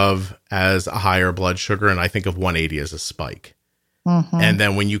think of as a higher blood sugar, and I think of 180 as a spike. Mm-hmm. And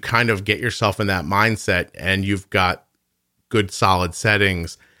then when you kind of get yourself in that mindset and you've got good solid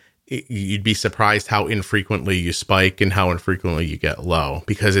settings, you'd be surprised how infrequently you spike and how infrequently you get low,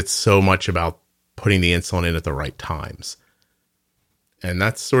 because it's so much about putting the insulin in at the right times. And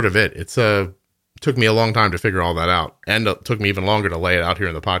that's sort of it. Took me a long time to figure all that out, and it took me even longer to lay it out here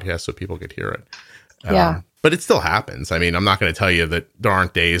in the podcast so people could hear it. Yeah. But it still happens. I mean, I'm not going to tell you that there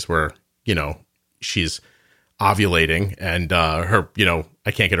aren't days where, she's ovulating and her,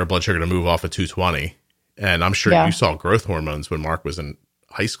 I can't get her blood sugar to move off of 220. And I'm sure you saw growth hormones when Mark was in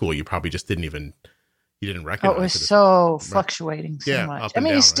high school. You probably just didn't recognize it. It was so fluctuating so much. I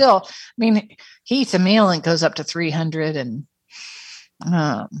mean, down, still, right? I mean, he eats a meal and goes up to 300 and,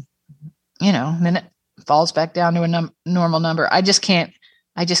 then it falls back down to a normal number. I just can't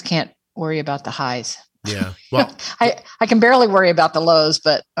worry about the highs. Yeah. Well, I can barely worry about the lows,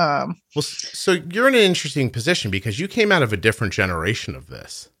 but, well, so you're in an interesting position because you came out of a different generation of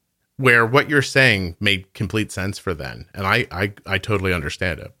this, where what you're saying made complete sense for then. And I totally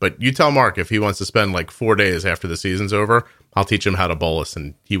understand it, but you tell Mark, if he wants to spend like 4 days after the season's over, I'll teach him how to bolus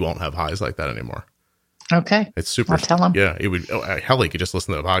and he won't have highs like that anymore. Okay. It's super. I'll tell him. Yeah. It would, hell, he could just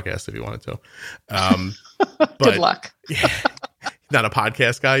listen to the podcast if he wanted to. But, good luck. Yeah, not a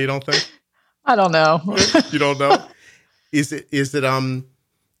podcast guy, you don't think? I don't know. You don't know? Is it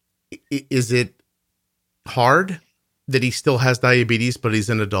hard that he still has diabetes, but he's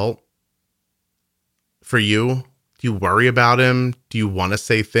an adult? For you? Do you worry about him? Do you want to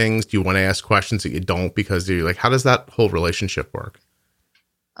say things? Do you want to ask questions that you don't because you're like, how does that whole relationship work?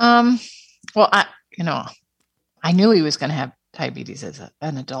 Well, I knew he was going to have diabetes as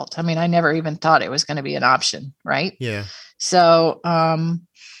an adult. I mean, I never even thought it was going to be an option, right? Yeah. So,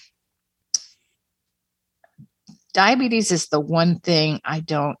 diabetes is the one thing I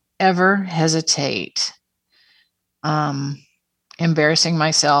don't ever hesitate embarrassing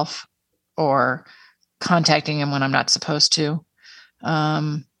myself or contacting him when I'm not supposed to.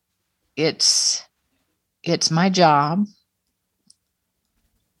 It's my job.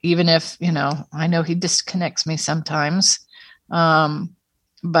 Even if, I know he disconnects me sometimes,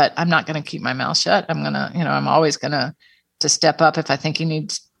 but I'm not going to keep my mouth shut. I'm going to, I'm always going to step up if I think he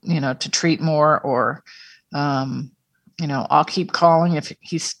needs, to treat more, or, I'll keep calling if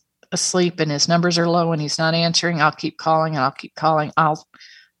he's asleep and his numbers are low and he's not answering, I'll keep calling and I'll keep calling. I'll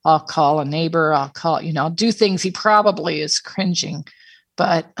call a neighbor. I'll call, I'll do things he probably is cringing,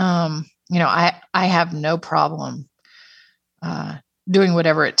 but, I have no problem, doing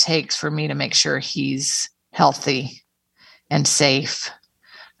whatever it takes for me to make sure he's healthy and safe,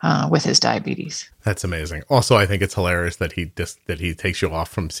 with his diabetes. That's amazing. Also, I think it's hilarious that he takes you off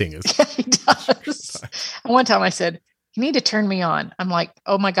from seeing his. Yeah, he does. And one time I said, "You need to turn me on." I'm like,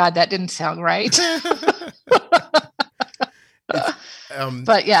 "Oh my God, that didn't sound right."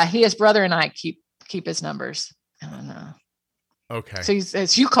 But yeah, his brother and I keep his numbers. And, okay. So he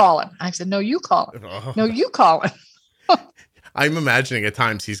says, "You call him." I said, "No, you call him." Oh. "No, you call him." I'm imagining at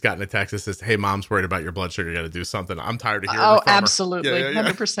times he's gotten a text that says, "Hey, Mom's worried about your blood sugar. You got to do something. I'm tired of hearing it from her." Absolutely.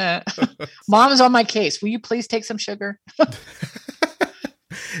 100%. Mom's on my case. Will you please take some sugar?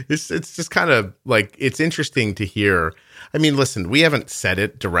 It's just kind of like, it's interesting to hear. I mean, listen, we haven't said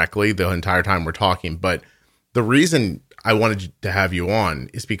it directly the entire time we're talking, but the reason I wanted to have you on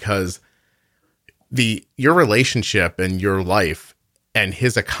is because your relationship and your life and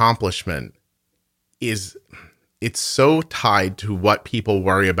his accomplishment it's so tied to what people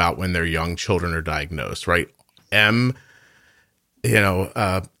worry about when their young children are diagnosed, right? Am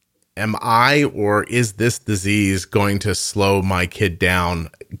I, or is this disease going to slow my kid down,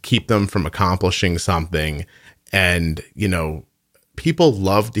 keep them from accomplishing something? And, people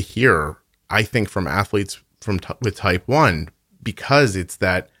love to hear, I think, from athletes with type 1, because it's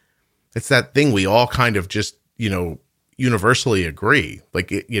that thing we all kind of just, universally agree.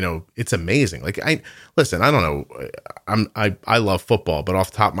 Like, it's amazing. Like, I don't know. I love football, but off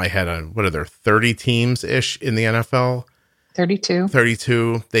the top of my head, what are there, 30 teams ish in the NFL?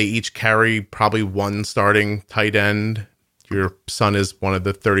 32. They each carry probably one starting tight end. Your son is one of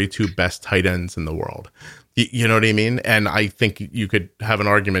the 32 best tight ends in the world. You know what I mean? And I think you could have an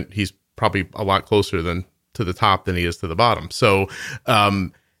argument he's probably a lot closer to the top than he is to the bottom. So,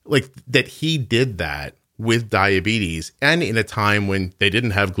 like, that he did that with diabetes, and in a time when they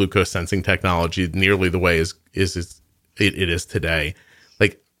didn't have glucose sensing technology nearly the way it is today.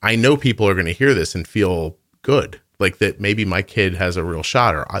 Like, I know people are going to hear this and feel good, like that maybe my kid has a real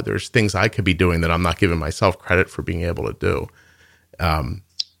shot, or there's things I could be doing that I'm not giving myself credit for being able to do.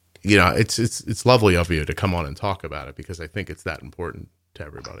 It's lovely of you to come on and talk about it, because I think it's that important to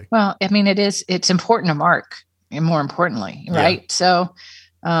everybody. Well, I mean, it's important to Mark, and more importantly, right? Yeah. So,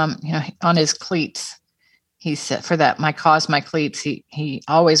 on his cleats, he said, for that, my cleats, he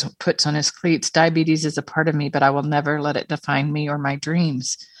always puts on his cleats, "Diabetes is a part of me, but I will never let it define me or my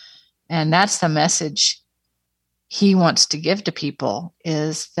dreams." And that's the message he wants to give to people,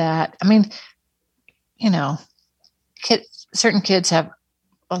 is that, I mean, certain kids have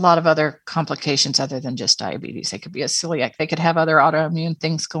a lot of other complications other than just diabetes. They could be a celiac. They could have other autoimmune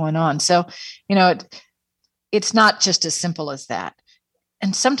things going on. So, it's not just as simple as that.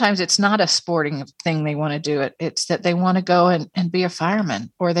 And sometimes it's not a sporting thing they want to do. It's that they want to go and be a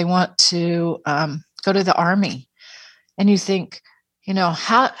fireman, or they want to go to the Army. And you think,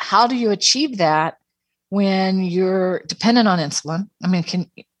 how do you achieve that when you're dependent on insulin? I mean,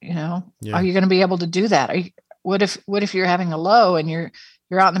 are you going to be able to do that? What if you're having a low and you're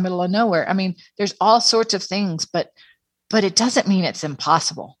out in the middle of nowhere? I mean, there's all sorts of things, but it doesn't mean it's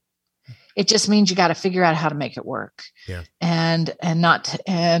impossible. It just means you got to figure out how to make it work. Yeah. And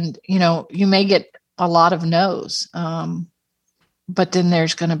you may get a lot of no's, but then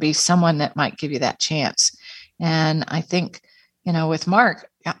there's going to be someone that might give you that chance. And I think, with Mark,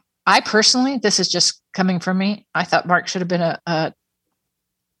 I personally, this is just coming from me, I thought Mark should have been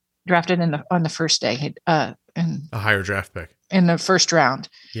drafted on the first day, a higher draft pick in the first round.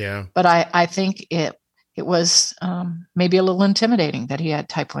 Yeah. But I think it was maybe a little intimidating that he had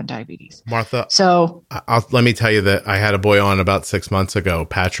type 1 diabetes. Martha, so let me tell you that I had a boy on about 6 months ago,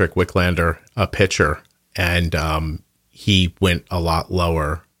 Patrick Wicklander, a pitcher, and he went a lot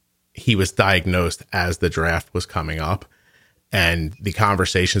lower. He was diagnosed as the draft was coming up, and the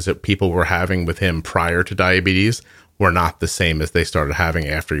conversations that people were having with him prior to diabetes were not the same as they started having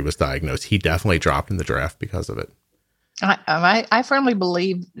after he was diagnosed. He definitely dropped in the draft because of it. I firmly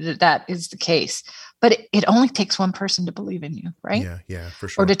believe that is the case, but it only takes one person to believe in you, right? Yeah, for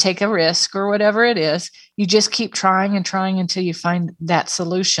sure. Or to take a risk or whatever it is. You just keep trying and trying until you find that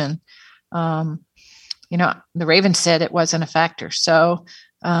solution. The Ravens said it wasn't a factor. So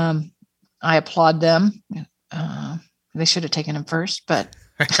I applaud them. They should have taken him first, but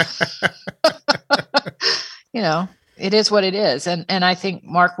it is what it is. And I think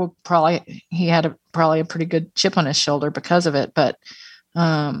Mark will he had probably a pretty good chip on his shoulder because of it. But,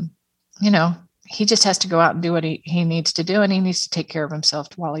 he just has to go out and do what he needs to do, and he needs to take care of himself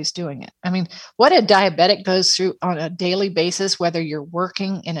while he's doing it. I mean, what a diabetic goes through on a daily basis, whether you're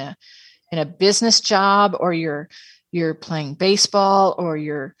working in a business job, or you're playing baseball, or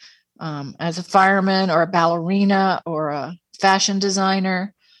you're as a fireman or a ballerina or a fashion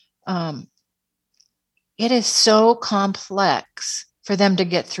designer. It is so complex for them to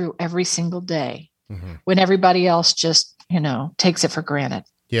get through every single day when everybody else just, takes it for granted.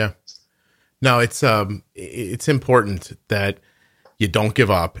 Yeah. No, it's important that you don't give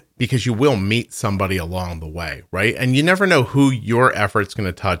up, because you will meet somebody along the way, right? And you never know who your effort's going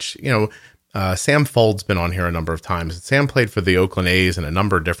to touch. Sam Fold's been on here a number of times. Sam played for the Oakland A's and a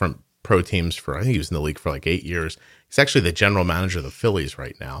number of different pro teams I think he was in the league for like 8 years. He's actually the general manager of the Phillies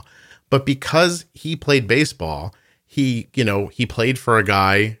right now. But because he played baseball, he played for a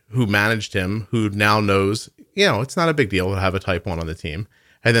guy who managed him, who now knows, it's not a big deal to have a type 1 on the team.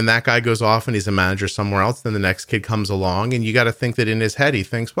 And then that guy goes off and he's a manager somewhere else. Then the next kid comes along, and you got to think that in his head, he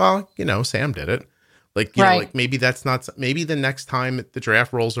thinks, well, Sam did it. Like, maybe maybe the next time the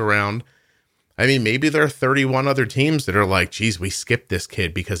draft rolls around, I mean, maybe there are 31 other teams that are like, geez, we skipped this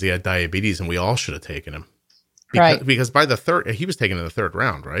kid because he had diabetes and we all should have taken him. Because by the third, he was taken in the third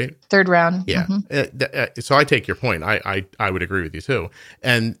round, right? Third round. Yeah. So I take your point. I would agree with you too.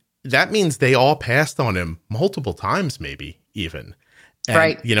 And that means they all passed on him multiple times, maybe even. And,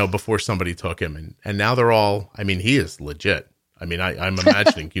 right. Before somebody took him. And now they're all, I mean, he is legit. I mean, I'm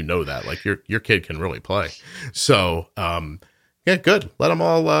imagining, that, like your kid can really play. So, yeah, good. Let them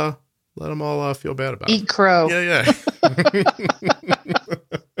all feel bad about it. Eat crow. Yeah.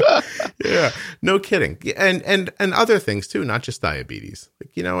 Yeah, no kidding. And other things too, not just diabetes.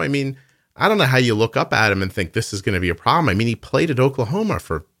 Like, I mean, I don't know how you look up at him and think this is going to be a problem. I mean, he played at Oklahoma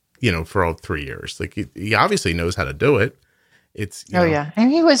for all 3 years. Like he obviously knows how to do it. It's yeah. And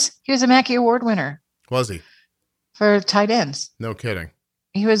he was a Mackey Award winner. Was he? For tight ends. No kidding.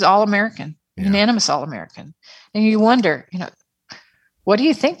 He was All-American, unanimous All-American. And you wonder, what are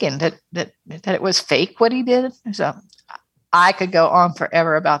you thinking? That it was fake what he did? So I could go on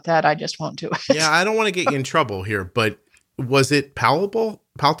forever about that. I just won't do it. Yeah, I don't want to get you in trouble here, but was it palpable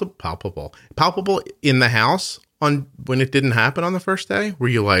in the house when it didn't happen on the first day? Were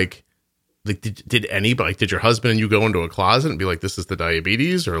you like did anybody, did your husband and you go into a closet and be like, this is the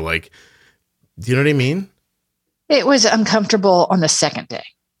diabetes? Or like, do you know what I mean? It was uncomfortable on the second day.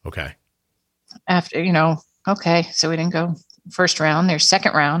 Okay. After, okay, so we didn't go first round, there's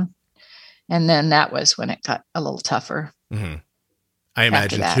second round. And then that was when it got a little tougher. Mm-hmm. I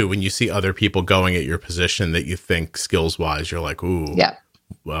imagine too, when you see other people going at your position that you think skills wise, you're like, ooh, yeah.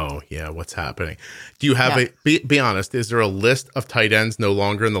 Whoa, yeah, what's happening? Do you have be honest, is there a list of tight ends no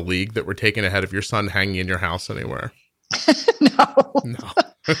longer in the league that were taken ahead of your son hanging in your house anywhere?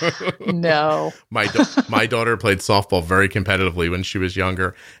 No. My daughter played softball very competitively when she was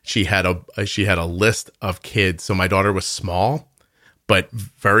younger. She had a list of kids. So my daughter was small, but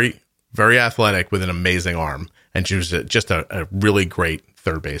very, very athletic with an amazing arm. And she was just a really great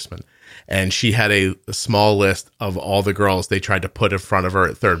third baseman. And she had a small list of all the girls they tried to put in front of her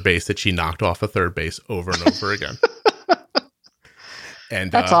at third base that she knocked off of third base over and over again. And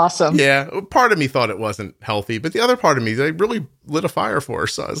that's awesome. Yeah. Part of me thought it wasn't healthy, but the other part of me, they really lit a fire for her.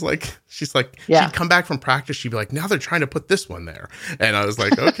 So I was like, she's like, she'd come back from practice. She'd be like, now they're trying to put this one there. And I was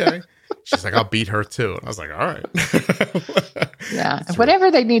like, okay. She's like, I'll beat her too. And I was like, all right. Yeah.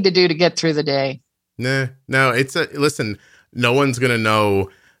 Whatever they need to do to get through the day. No, listen, no one's going to know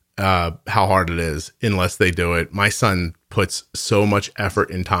how hard it is unless they do it. My son puts so much effort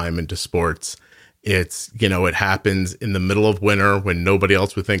and time into sports. It's, it happens in the middle of winter when nobody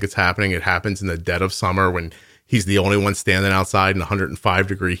else would think it's happening. It happens in the dead of summer when he's the only one standing outside in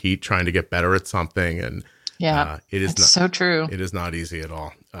 105-degree heat trying to get better at something. And it is so true. It is not easy at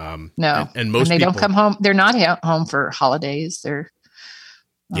all. No. And most when they people don't come home, they're not home for holidays. They're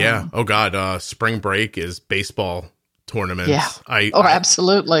yeah. Oh God. Spring break is baseball tournaments. Yeah.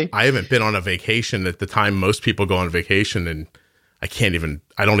 Absolutely. I haven't been on a vacation at the time most people go on vacation, and I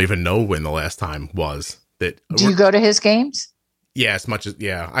don't even know when the last time was that. Do you go to his games? Yeah. As much as,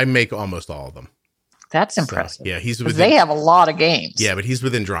 I make almost all of them. That's impressive. So, yeah. They have a lot of games. Yeah. But he's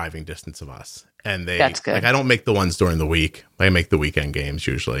within driving distance of us, and that's good. Like, I don't make the ones during the week. I make the weekend games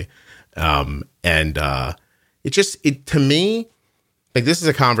usually. To me, like, this is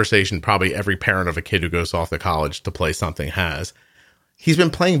a conversation probably every parent of a kid who goes off to college to play something has. He's been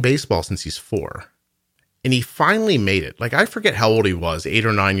playing baseball since he's 4. And he finally made it. Like, I forget how old he was, 8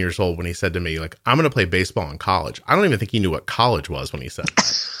 or 9 years old, when he said to me, like, I'm going to play baseball in college. I don't even think he knew what college was when he said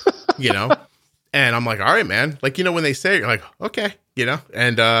that, And I'm like, all right, man. Like, when they say it, you're like, okay,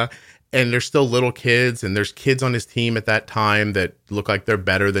 And and they're still little kids, and there's kids on his team at that time that look like they're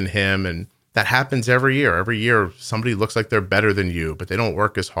better than him. And that happens every year. Every year, somebody looks like they're better than you, but they don't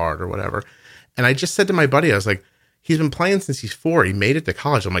work as hard or whatever. And I just said to my buddy, I was like, he's been playing since he's 4. He made it to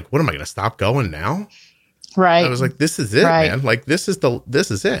college. I'm like, what am I going to stop going now? Right. I was like, this is it, man. Like, this is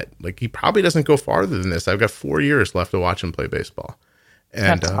it. Like, he probably doesn't go farther than this. I've got 4 years left to watch him play baseball.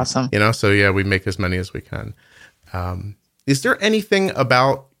 And, that's awesome. So yeah, we make as many as we can. Is there anything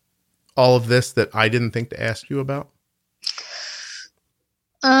about all of this that I didn't think to ask you about?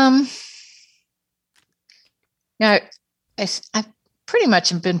 Yeah, I've pretty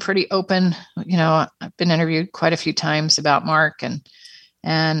much been pretty open. I've been interviewed quite a few times about Mark, and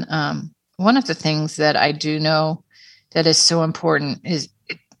one of the things that I do know that is so important is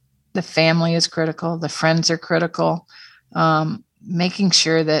the family is critical. The friends are critical. Making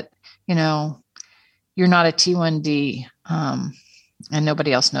sure that, you're not a T1D and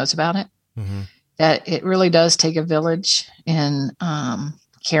nobody else knows about it. Mm-hmm. That it really does take a village in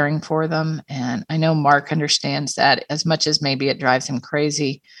caring for them. And I know Mark understands that, as much as maybe it drives him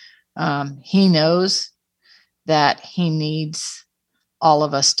crazy. He knows that he needs all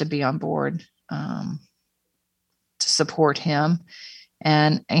of us to be on board to support him.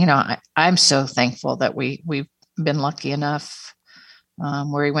 And, I'm so thankful that we've been lucky enough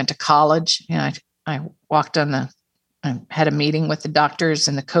where he went to college. I walked I had a meeting with the doctors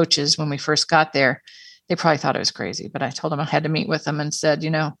and the coaches when we first got there. They probably thought I was crazy, but I told them I had to meet with them and said,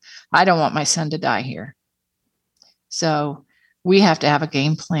 I don't want my son to die here. So we have to have a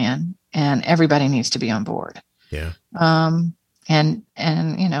game plan, and everybody needs to be on board. Yeah. And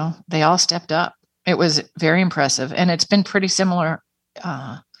they all stepped up. It was very impressive. And it's been pretty similar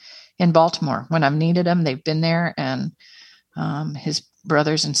in Baltimore. When I've needed them, they've been there, and his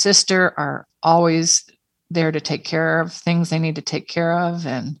brothers and sister are always there to take care of things they need to take care of,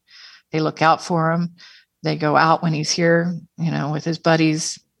 and they look out for him. They go out when he's here, with his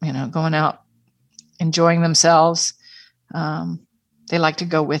buddies, going out, enjoying themselves. They like to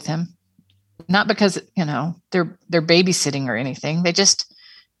go with him, not because, they're babysitting or anything. They just,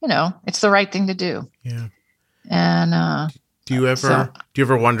 it's the right thing to do. Yeah. And, do you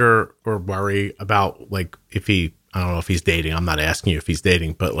ever wonder or worry about, like, I don't know if he's dating. I'm not asking you if he's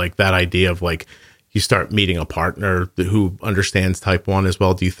dating, but like that idea of, like, you start meeting a partner who understands type 1 as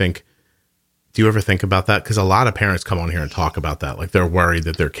well. Do you ever think about that? Because a lot of parents come on here and talk about that. Like, they're worried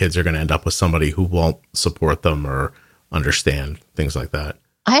that their kids are going to end up with somebody who won't support them or understand things like that.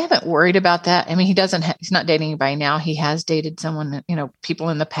 I haven't worried about that. I mean, he's not dating anybody now. He has dated someone, people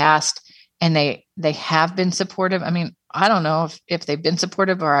in the past, and they have been supportive. I mean, I don't know if they've been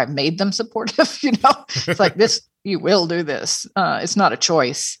supportive or I've made them supportive, it's like this, you will do this. It's not a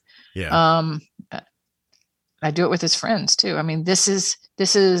choice. Yeah. I do it with his friends too. I mean, this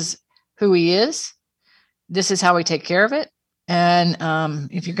is who he is. This is how we take care of it. And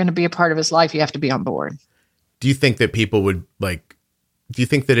if you're going to be a part of his life, you have to be on board. Do you think that people would do you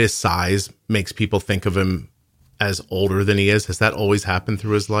think that his size makes people think of him as older than he is? Has that always happened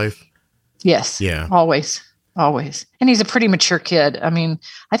through his life? Yes. Yeah. Always. And he's a pretty mature kid. I mean,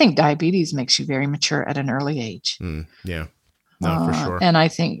 I think diabetes makes you very mature at an early age. Yeah. No, for sure. And I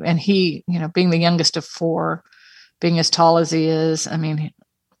think, and he, being the youngest of 4, being as tall as he is, I mean,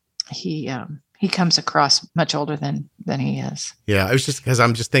 he comes across much older than he is. Yeah, I was just, because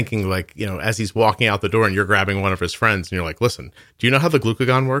I'm just thinking, like, as he's walking out the door and you're grabbing one of his friends and you're like, listen, do you know how the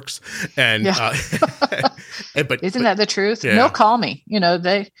glucagon works? And yeah. but isn't that the truth? Yeah. No, call me.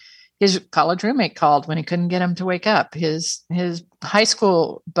 His college roommate called when he couldn't get him to wake up. His high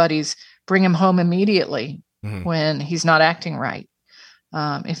school buddies bring him home immediately when he's not acting right.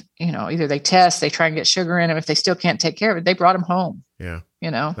 If either they test, they try and get sugar in him. If they still can't take care of it, they brought him home. Yeah.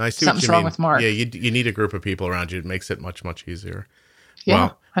 Something's wrong with Mark. Yeah, you need a group of people around you. It makes it much, much easier.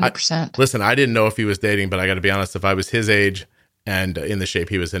 Yeah, 100%. Listen, I didn't know if he was dating, but I got to be honest, if I was his age and in the shape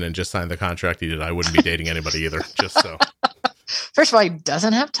he was in and just signed the contract he did, I wouldn't be dating anybody either, just so. First of all, he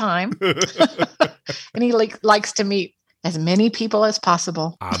doesn't have time. And he likes to meet as many people as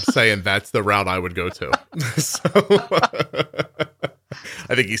possible. I'm saying that's the route I would go to. So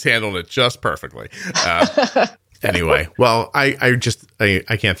I think he's handled it just perfectly. Anyway, well, I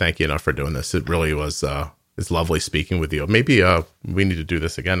can't thank you enough for doing this. It really was it's lovely speaking with you. Maybe we need to do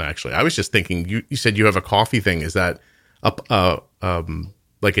this again, actually. I was just thinking, you said you have a coffee thing. Is that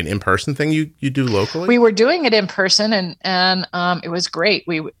like an in-person thing you do locally? We were doing it in person, and it was great.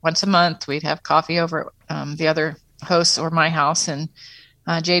 Once a month, we'd have coffee over the other hosts or my house, and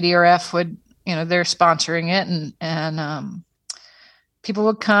JDRF would, they're sponsoring it, and people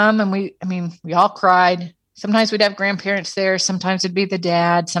would come, and we all cried. sometimes we'd have grandparents there. Sometimes it'd be the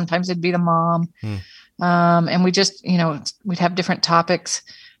dad. Sometimes it'd be the mom. And we just, we'd have different topics.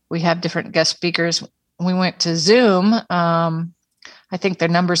 We have different guest speakers. We went to Zoom. I think their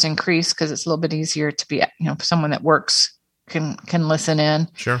numbers increased because it's a little bit easier to be, someone that works can listen in.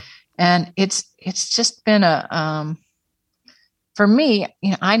 Sure. And it's just been for me,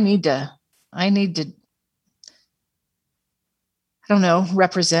 I need to, I don't know,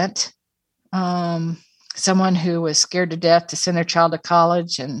 represent someone who was scared to death to send their child to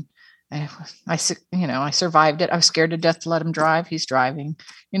college. And I survived it. I was scared to death to let him drive. He's driving,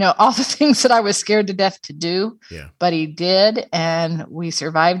 all the things that I was scared to death to do, but he did. And we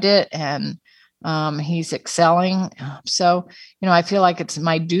survived it. And he's excelling. So, I feel like it's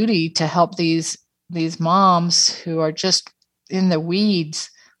my duty to help these moms who are just in the weeds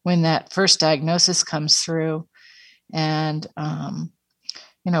when that first diagnosis comes through, and,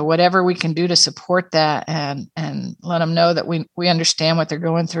 whatever we can do to support that and let them know that we understand what they're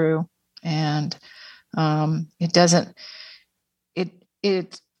going through. And,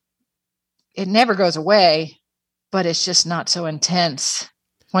 it never goes away, but it's just not so intense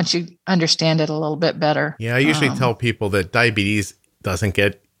once you understand it a little bit better. Yeah. I usually tell people that diabetes doesn't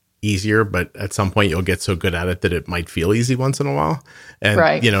get easier, but at some point you'll get so good at it that it might feel easy once in a while. And,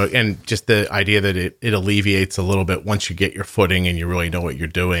 right. And just the idea that it alleviates a little bit once you get your footing and you really know what you're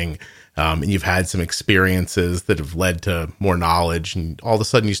doing. And you've had some experiences that have led to more knowledge, and all of a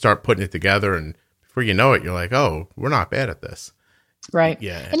sudden you start putting it together, and before you know it, you're like, oh, we're not bad at this. Right.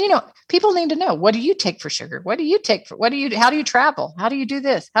 Yeah. And, people need to know, what do you take for sugar? What do you take how do you travel? How do you do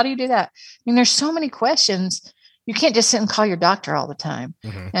this? How do you do that? I mean, there's so many questions. You can't just sit and call your doctor all the time.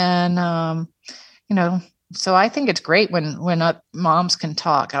 Mm-hmm. And, so I think it's great when moms can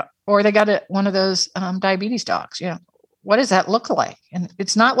talk, or they got one of those diabetes docs. What does that look like? And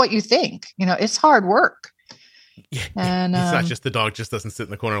it's not what you think. It's hard work. Yeah, and it's not just the dog just doesn't sit in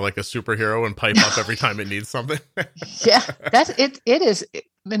the corner like a superhero and pipe up every time it needs something. Yeah, that's it. It is,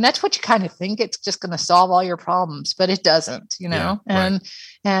 and that's what you kind of think. It's just going to solve all your problems, but it doesn't. Yeah,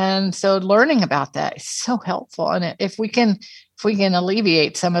 and so learning about that is so helpful. And if we can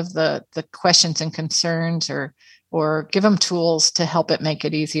alleviate some of the questions and concerns, or give them tools to help it make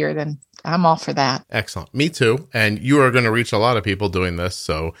it easier, then I'm all for that. Excellent. Me too. And you are going to reach a lot of people doing this.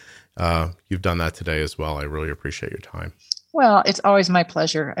 So you've done that today as well. I really appreciate your time. Well, it's always my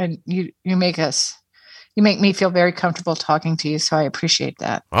pleasure. And you make me feel very comfortable talking to you. So I appreciate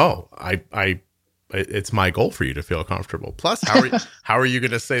that. Oh, it's my goal for you to feel comfortable. Plus, how are you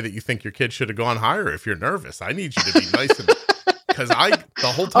going to say that you think your kid should have gone higher if you're nervous? I need you to be nice and because the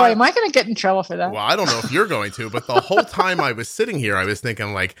whole time. Oh, am I going to get in trouble for that? Well, I don't know if you're going to, but the whole time I was sitting here, I was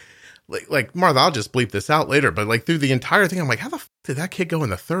thinking like Martha, I'll just bleep this out later, but through the entire thing, I'm like, how the did that kid go in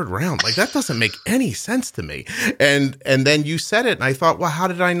the third round? That doesn't make any sense to me. And then you said it, and I thought, well, how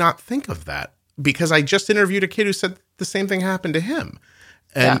did I not think of that? Because I just interviewed a kid who said the same thing happened to him.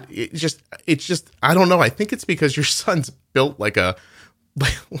 And it's just, I don't know. I think it's because your son's built like a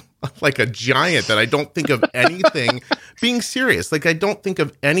giant that I don't think of anything being serious. I don't think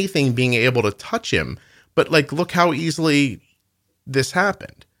of anything being able to touch him, but look how easily this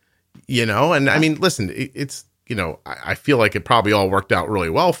happened. And I mean, listen, it's, I feel like it probably all worked out really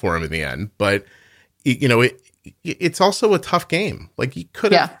well for him in the end, but it's also a tough game. He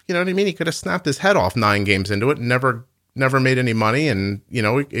could have, you know what I mean? He could have snapped his head off 9 games into it and never made any money. And,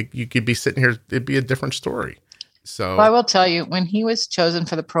 you could be sitting here, it'd be a different story. So I will tell you, when he was chosen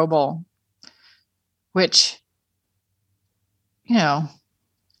for the Pro Bowl, which,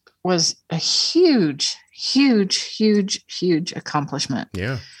 was a huge, huge, huge, huge accomplishment.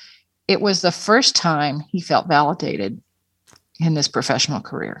 Yeah. It was the first time he felt validated in his professional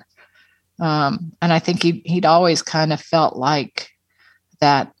career. And I think he'd always kind of felt like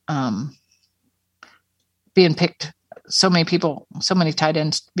that, being picked, so many tight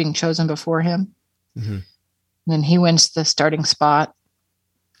ends being chosen before him. Mm-hmm. And then he wins the starting spot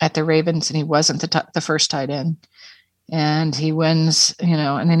at the Ravens, and he wasn't the first tight end. And he wins,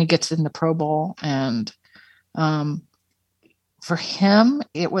 and then he gets in the Pro Bowl. And for him,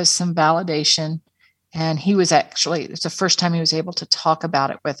 it was some validation. And it's the first time he was able to talk about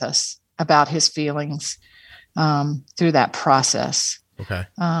it with us, about his feelings through that process. Okay.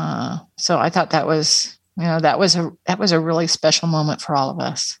 So I thought that was a really special moment for all of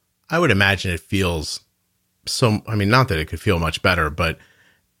us. I would imagine it feels not that it could feel much better, but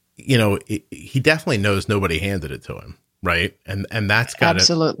he definitely knows nobody handed it to him. Right. And that's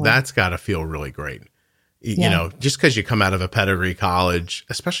gotta feel really great. Just because you come out of a pedigree college,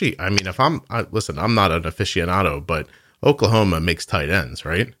 especially, I mean, I'm not an aficionado, but Oklahoma makes tight ends,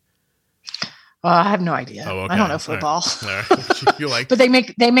 right? I have no idea. Oh, okay. I don't know football. All right. You like, but they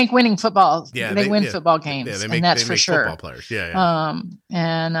make winning football. Yeah, they win football games, and that's for sure. Football players. Yeah.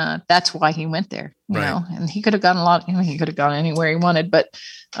 And that's why he went there. You Right. know, and he could have gone a lot. He could have gone anywhere he wanted, but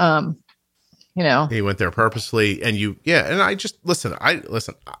you know, he went there purposely. And and I just listen.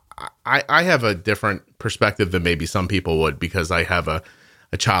 I have a different perspective than maybe some people would, because I have a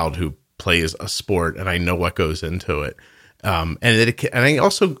child who plays a sport and I know what goes into it. And I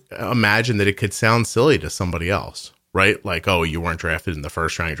also imagine that it could sound silly to somebody else, right? Like, oh, you weren't drafted in the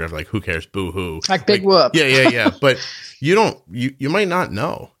first round, you drafted, like, who cares? Boo hoo. Like big whoop. Yeah. But you might not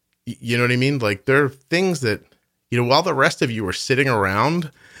know, you know what I mean? Like, there are things that, while the rest of you are sitting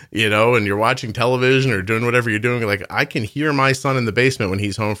around, and you're watching television or doing whatever you're doing, like, I can hear my son in the basement when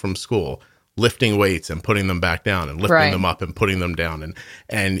he's home from school, lifting weights and putting them back down and lifting them up and putting them down.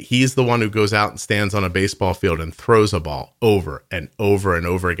 And he's the one who goes out and stands on a baseball field and throws a ball over and over and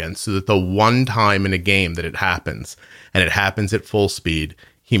over again, so that the one time in a game that it happens, and it happens at full speed,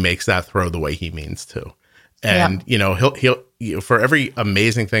 he makes that throw the way he means to. And, he'll for every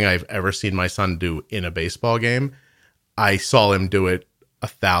amazing thing I've ever seen my son do in a baseball game, I saw him do it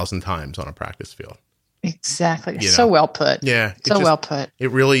 1,000 times on a practice field. Exactly. So well put. Yeah. Well put.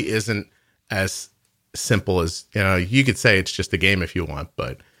 It really isn't as simple as, you could say it's just a game if you want,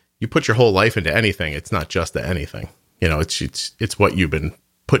 but you put your whole life into anything. It's not just a anything, it's what you've been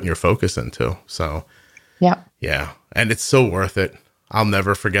putting your focus into. So yeah. And it's so worth it. I'll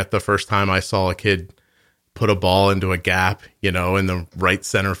never forget the first time I saw a kid put a ball into a gap, in the right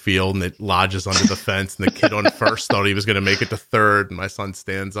center field, and it lodges under the fence, and the kid on first thought he was going to make it to third. And my son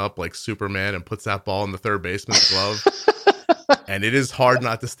stands up like Superman and puts that ball in the third baseman's glove. And it is hard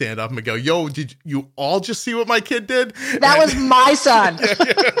not to stand up and go, yo, did you all just see what my kid did? That was my son.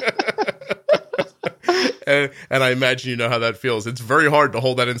 And I imagine you know how that feels. It's very hard to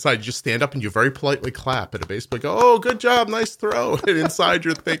hold that inside. You just stand up and you very politely clap at a baseball. Go, oh, good job, nice throw. And inside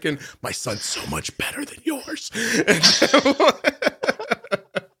you're thinking, my son's so much better than yours.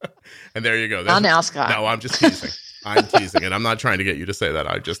 And there you go. Now, Scott. No, I'm just teasing. I'm teasing, and I'm not trying to get you to say that.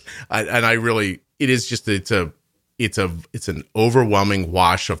 It's an overwhelming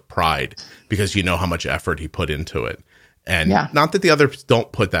wash of pride, because you know how much effort he put into it. And not that the others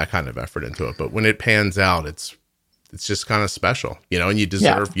don't put that kind of effort into it, but when it pans out, it's just kind of special, and you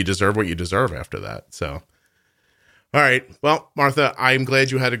deserve what you deserve after that. So, all right. Well, Martha, I'm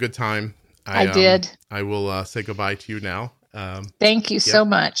glad you had a good time. I did. I will say goodbye to you now. Thank you so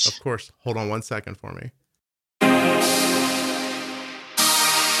much. Of course. Hold on 1 second for me.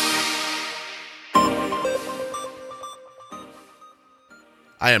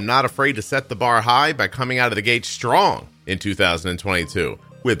 I am not afraid to set the bar high by coming out of the gate strong in 2022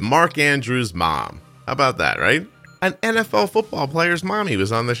 with Mark Andrews' mom. How about that, right? An NFL football player's mommy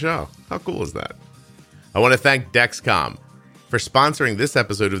was on the show. How cool is that? I want to thank Dexcom for sponsoring this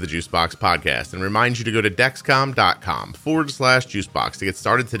episode of the Juicebox Podcast, and remind you to go to Dexcom.com/Juicebox to get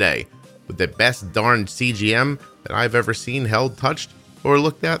started today with the best darn CGM that I've ever seen, held, touched, or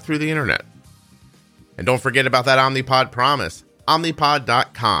looked at through the internet. And don't forget about that Omnipod promise.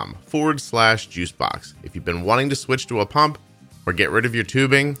 Omnipod.com/Juicebox. If you've been wanting to switch to a pump or get rid of your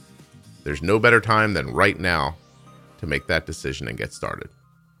tubing, there's no better time than right now to make that decision and get started.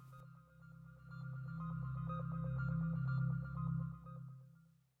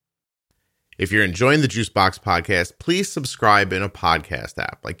 If you're enjoying the Juicebox Podcast, please subscribe in a podcast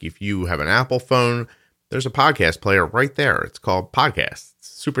app. Like, if you have an Apple phone, there's a podcast player right there. It's called Podcasts. It's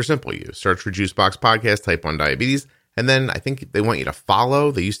super simple. You search for Juicebox Podcast, type 1 diabetes, and then I think they want you to follow.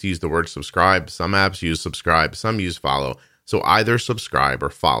 They used to use the word subscribe. Some apps use subscribe, some use follow. So either subscribe or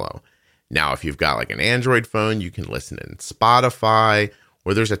follow. Now, if you've got like an Android phone, you can listen in Spotify,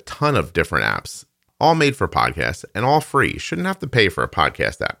 or there's a ton of different apps, all made for podcasts and all free. You shouldn't have to pay for a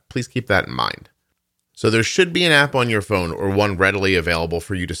podcast app. Please keep that in mind. So there should be an app on your phone, or one readily available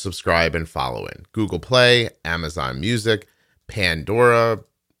for you to subscribe and follow in. Google Play, Amazon Music, Pandora,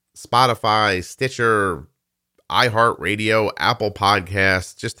 Spotify, Stitcher, iHeartRadio, Apple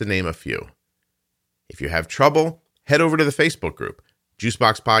Podcasts, just to name a few. If you have trouble, head over to the Facebook group,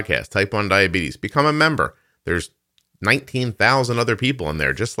 Juicebox Podcast, Type 1 Diabetes. Become a member. There's 19,000 other people in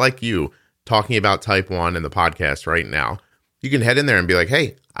there just like you talking about Type 1 and the podcast right now. You can head in there and be like,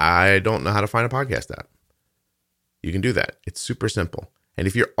 hey, I don't know how to find a podcast app. You can do that. It's super simple. And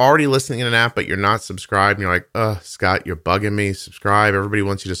if you're already listening in an app, but you're not subscribed, and you're like, Scott, you're bugging me. Subscribe. Everybody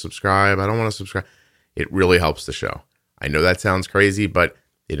wants you to subscribe. I don't want to subscribe. It really helps the show. I know that sounds crazy, but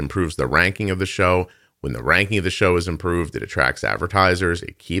it improves the ranking of the show. When the ranking of the show is improved, it attracts advertisers.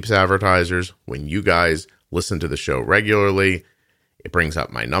 It keeps advertisers. When you guys listen to the show regularly, It brings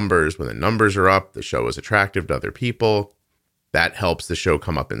up my numbers. When the numbers are up, the show is attractive to other people. That helps the show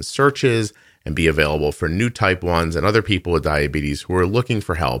come up in searches and be available for new type 1s and other people with diabetes who are looking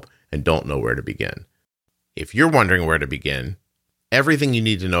for help and don't know where to begin. If you're wondering where to begin, everything you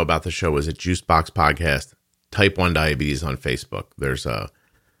need to know about the show is at Juicebox Podcast, Type 1 Diabetes on Facebook. There's a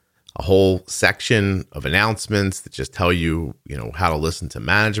whole section of announcements that just tell you, how to listen to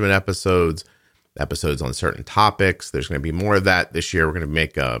management episodes on certain topics. There's going to be more of that this year. We're going to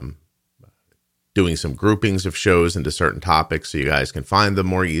make doing some groupings of shows into certain topics so you guys can find them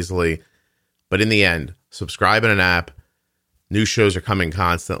more easily. But in the end, subscribe in an app. New shows are coming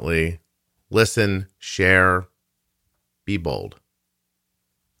constantly. Listen, share, be bold.